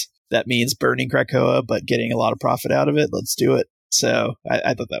 and that means burning Krakoa, but getting a lot of profit out of it. Let's do it. So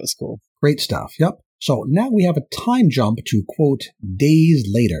I thought that was cool. Great stuff. Yep. So now we have a time jump to, quote, days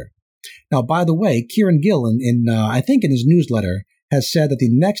later. Now, by the way, Kieran Gillen, I think in his newsletter, has said that the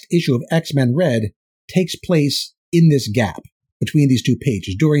next issue of X-Men Red takes place in this gap between these two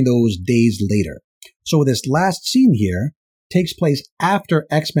pages, during those days later. So this last scene here takes place after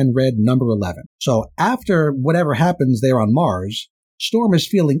X-Men Red number 11. So after whatever happens there on Mars, Storm is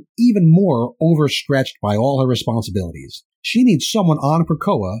feeling even more overstretched by all her responsibilities. She needs someone on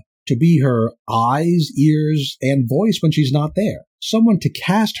Krakoa to be her eyes, ears, and voice when she's not there. Someone to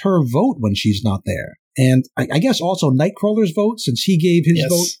cast her vote when she's not there. And I guess also Nightcrawler's vote, since he gave his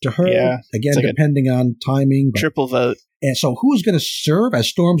vote to her. Yeah. Again, like depending on timing. Triple vote. And so who's going to serve as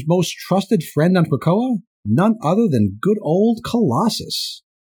Storm's most trusted friend on Krakoa? None other than good old Colossus.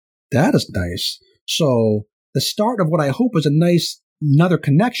 That is nice. So the start of what I hope is another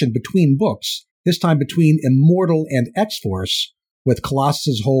connection between books, this time between Immortal and X-Force, with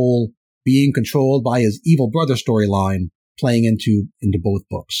Colossus's whole being controlled by his evil brother storyline playing into both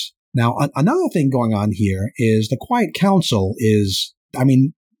books. Now, another thing going on here is the Quiet Council is,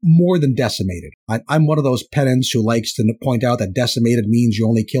 more than decimated. I'm one of those pedants who likes to point out that decimated means you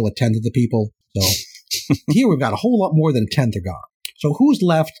only kill a tenth of the people. So here we've got a whole lot more than a tenth are gone. So who's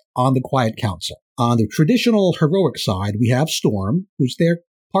left on the Quiet Council? On the traditional heroic side, we have Storm, who's there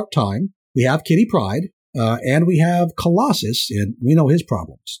part-time. We have Kitty Pryde, and we have Colossus, and we know his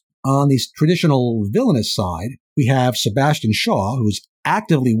problems. On the traditional villainous side, we have Sebastian Shaw, who's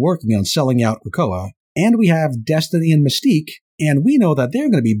actively working on selling out Krakoa, and we have Destiny and Mystique, and we know that they're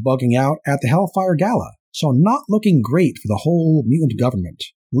going to be bugging out at the Hellfire Gala. So not looking great for the whole mutant government.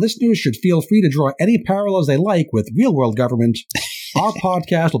 Listeners should feel free to draw any parallels they like with real-world government. Our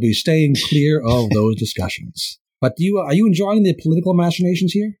podcast will be staying clear of those discussions. But are you enjoying the political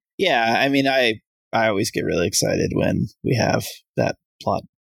machinations here? Yeah, I always get really excited when we have that plot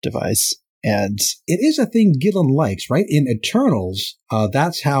device. And it is a thing Gillen likes, right? In Eternals,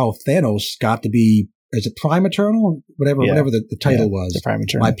 that's how Thanos got to be, is it Prime Eternal? Whatever the title was. The Prime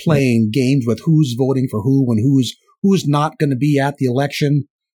Eternal. By playing games with who's voting for who and who's not going to be at the election.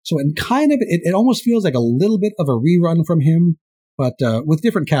 So it almost feels like a little bit of a rerun from him, but with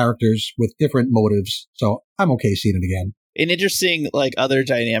different characters, with different motives. So I'm okay seeing it again. An interesting, other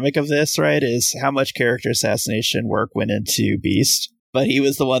dynamic of this, right, is how much character assassination work went into Beast. But he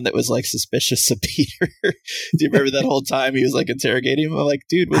was the one that was suspicious of Peter. Do you remember that whole time he was interrogating him? I'm like,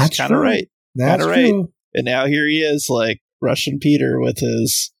 dude was kind of right. That's right. And now here he is, Russian Peter with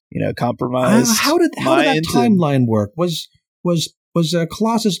his, compromised. How did that timeline work? Was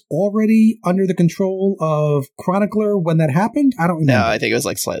Colossus already under the control of Chronicler when that happened? I don't remember. No, I think it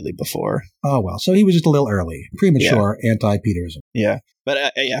was slightly before. Oh, well. So he was just a little early. Premature anti-Peterism. Yeah.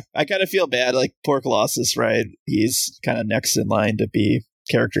 But I kind of feel bad. Poor Colossus, right? He's kind of next in line to be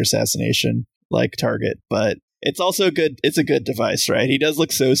character assassination target. But it's also good. It's a good device, right? He does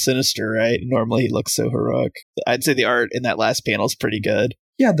look so sinister, right? Normally he looks so heroic. I'd say the art in that last panel is pretty good.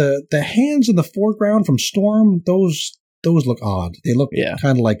 Yeah, the hands in the foreground from Storm, those look odd. They look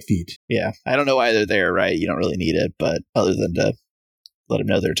kind of like feet. Yeah. I don't know why they're there, right? You don't really need it, but other than to let them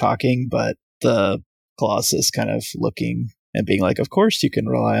know they're talking. But the Colossus kind of looking and being of course you can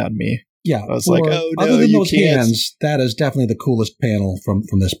rely on me. Yeah. I was oh, no, other than those hands, that is definitely the coolest panel from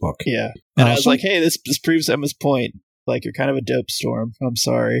this book. Yeah. And I was hey, this proves Emma's point. You're kind of a dope, Storm. I'm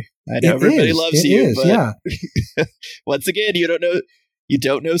sorry. I know everybody loves you, but once again, you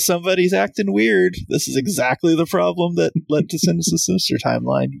don't know somebody's acting weird. This is exactly the problem that led to Sinister Sinister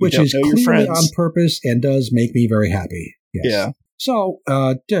timeline. Which is clearly on purpose and does make me very happy. Yes. Yeah. So,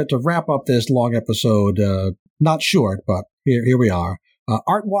 to wrap up this long episode, not short, but here we are.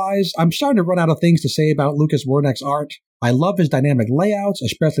 Art-wise, I'm starting to run out of things to say about Lucas Werneck's art. I love his dynamic layouts,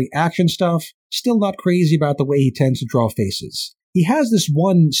 especially action stuff. Still not crazy about the way he tends to draw faces. He has this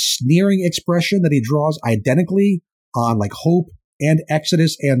one sneering expression that he draws identically on like Hope and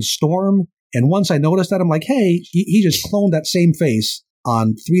Exodus and Storm. And once I noticed that, I'm like, hey, he just cloned that same face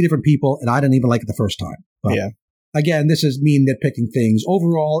on 3 different people, and I didn't even like it the first time. But yeah. Again, this is me nitpicking things.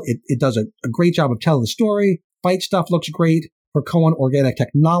 Overall, it does a great job of telling the story. Fight stuff looks great. Krakoan organic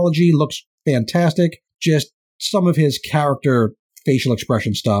technology looks fantastic. Just some of his character facial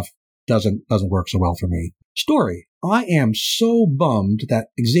expression stuff doesn't work so well for me. Story. I am so bummed that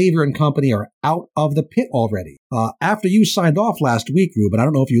Xavier and company are out of the pit already. After you signed off last week, Ruben, I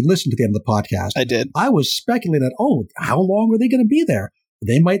don't know if you listened to the end of the podcast. I did. I was speculating that, how long are they going to be there?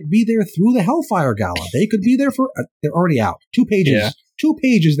 They might be there through the Hellfire Gala. They could be there for, they're already out. 2 pages. Yeah. 2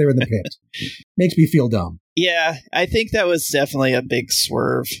 pages there in the pit. Makes me feel dumb. Yeah, I think that was definitely a big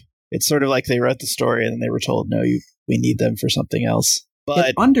swerve. It's sort of like they wrote the story and then they were told, no, we need them for something else. But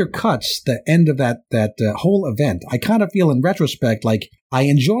it undercuts the end of that whole event. I kind of feel in retrospect like I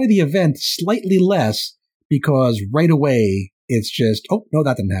enjoy the event slightly less because right away it's just, oh, no,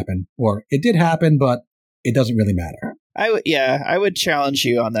 that didn't happen. Or it did happen, but it doesn't really matter. I would challenge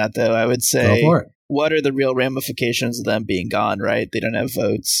you on that, though. I would say, what are the real ramifications of them being gone, right? They don't have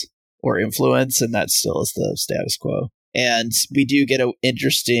votes or influence, and that still is the status quo. And we do get an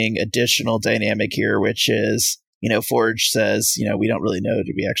interesting additional dynamic here, which is, Forge says, we don't really know,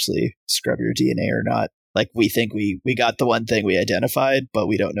 did we actually scrub your DNA or not? Like, we think we got the one thing we identified, but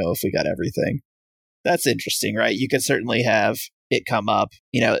we don't know if we got everything. That's interesting, right? You could certainly have it come up.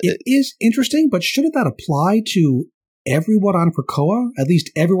 It is interesting, but shouldn't that apply to everyone on Krakoa? At least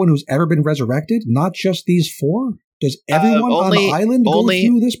everyone who's ever been resurrected, not just these 4? Does everyone on the island go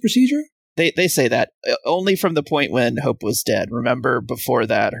through this procedure? They say that only from the point when Hope was dead. Remember, before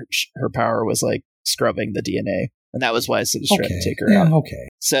that, her power was like scrubbing the DNA, and that was why Sinister had to take her out. Okay.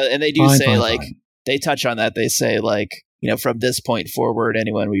 So, and they do fine. They touch on that. They say from this point forward,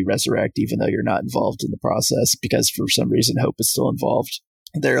 anyone we resurrect, even though you're not involved in the process, because for some reason Hope is still involved,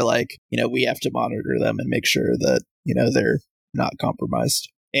 they're like, we have to monitor them and make sure that they're not compromised,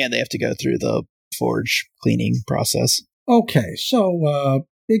 and they have to go through the Forge cleaning process. Okay, so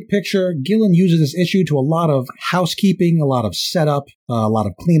big picture, Gillen uses this issue to a lot of housekeeping, a lot of setup, a lot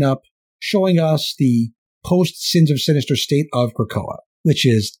of cleanup, showing us the post-Sins of Sinister state of Krakoa, which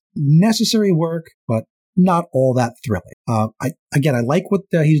is necessary work, but not all that thrilling. I like what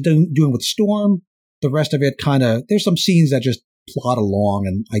he's doing with Storm. The rest of it there's some scenes that just plot along,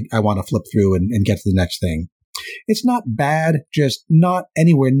 and I want to flip through and get to the next thing. It's not bad, just not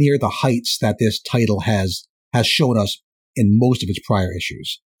anywhere near the heights that this title has shown us in most of its prior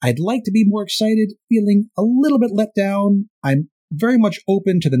issues. I'd like to be more excited, feeling a little bit let down. I'm very much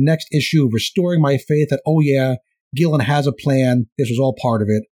open to the next issue, restoring my faith that, Gillen has a plan. This was all part of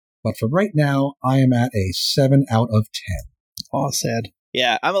it. But for right now, I am at a 7 out of 10. Oh, sad.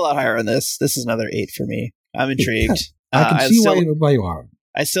 Yeah, I'm a lot higher on this. This is another 8 for me. I'm intrigued. I can see why you are.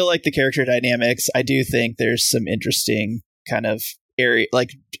 I still like the character dynamics. I do think there's some interesting kind of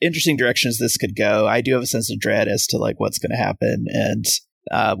interesting directions this could go. I do have a sense of dread as to what's going to happen. And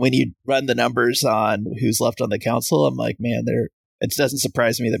when you run the numbers on who's left on the council, I'm like, man, it doesn't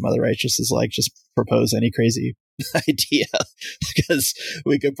surprise me that Mother Righteous is just propose any crazy idea, because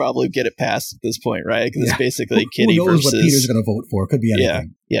we could probably get it passed at this point, right? Because it's basically Kitty who knows versus what Peter's going to vote for. Could be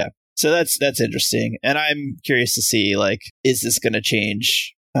anything. Yeah. So that's interesting, and I'm curious to see is this going to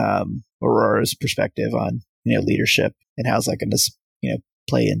change Aurora's perspective on leadership, and how's that going to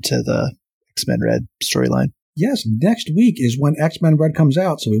play into the X-Men Red storyline? Yes, next week is when X-Men Red comes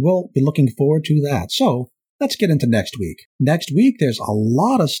out, so we will be looking forward to that. So let's get into next week. Next week, there's a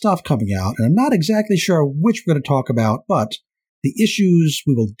lot of stuff coming out, and I'm not exactly sure which we're going to talk about, but the issues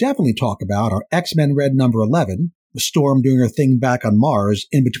we will definitely talk about are X-Men Red number 11, Storm doing her thing back on Mars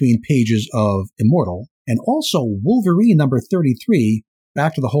in between pages of Immortal, and also Wolverine number 33,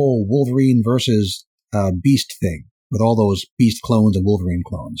 back to the whole Wolverine versus Beast thing, with all those Beast clones and Wolverine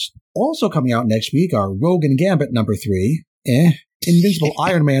clones. Also coming out next week are Rogue and Gambit number 3, Invincible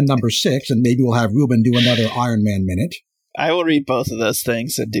Iron Man number 6, and maybe we'll have Ruben do another Iron Man minute. I will read both of those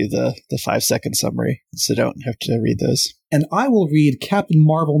things and do the 5-second summary, so don't have to read those. And I will read Captain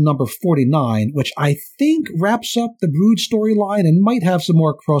Marvel number 49, which I think wraps up the Brood storyline and might have some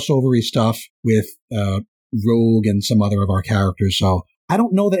more crossover-y stuff with Rogue and some other of our characters. So I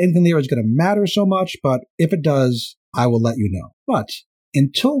don't know that anything there is going to matter so much, but if it does, I will let you know. But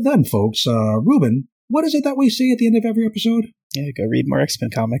until then, folks, Ruben, what is it that we say at the end of every episode? Yeah, go read more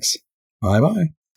X-Men comics. Bye-bye.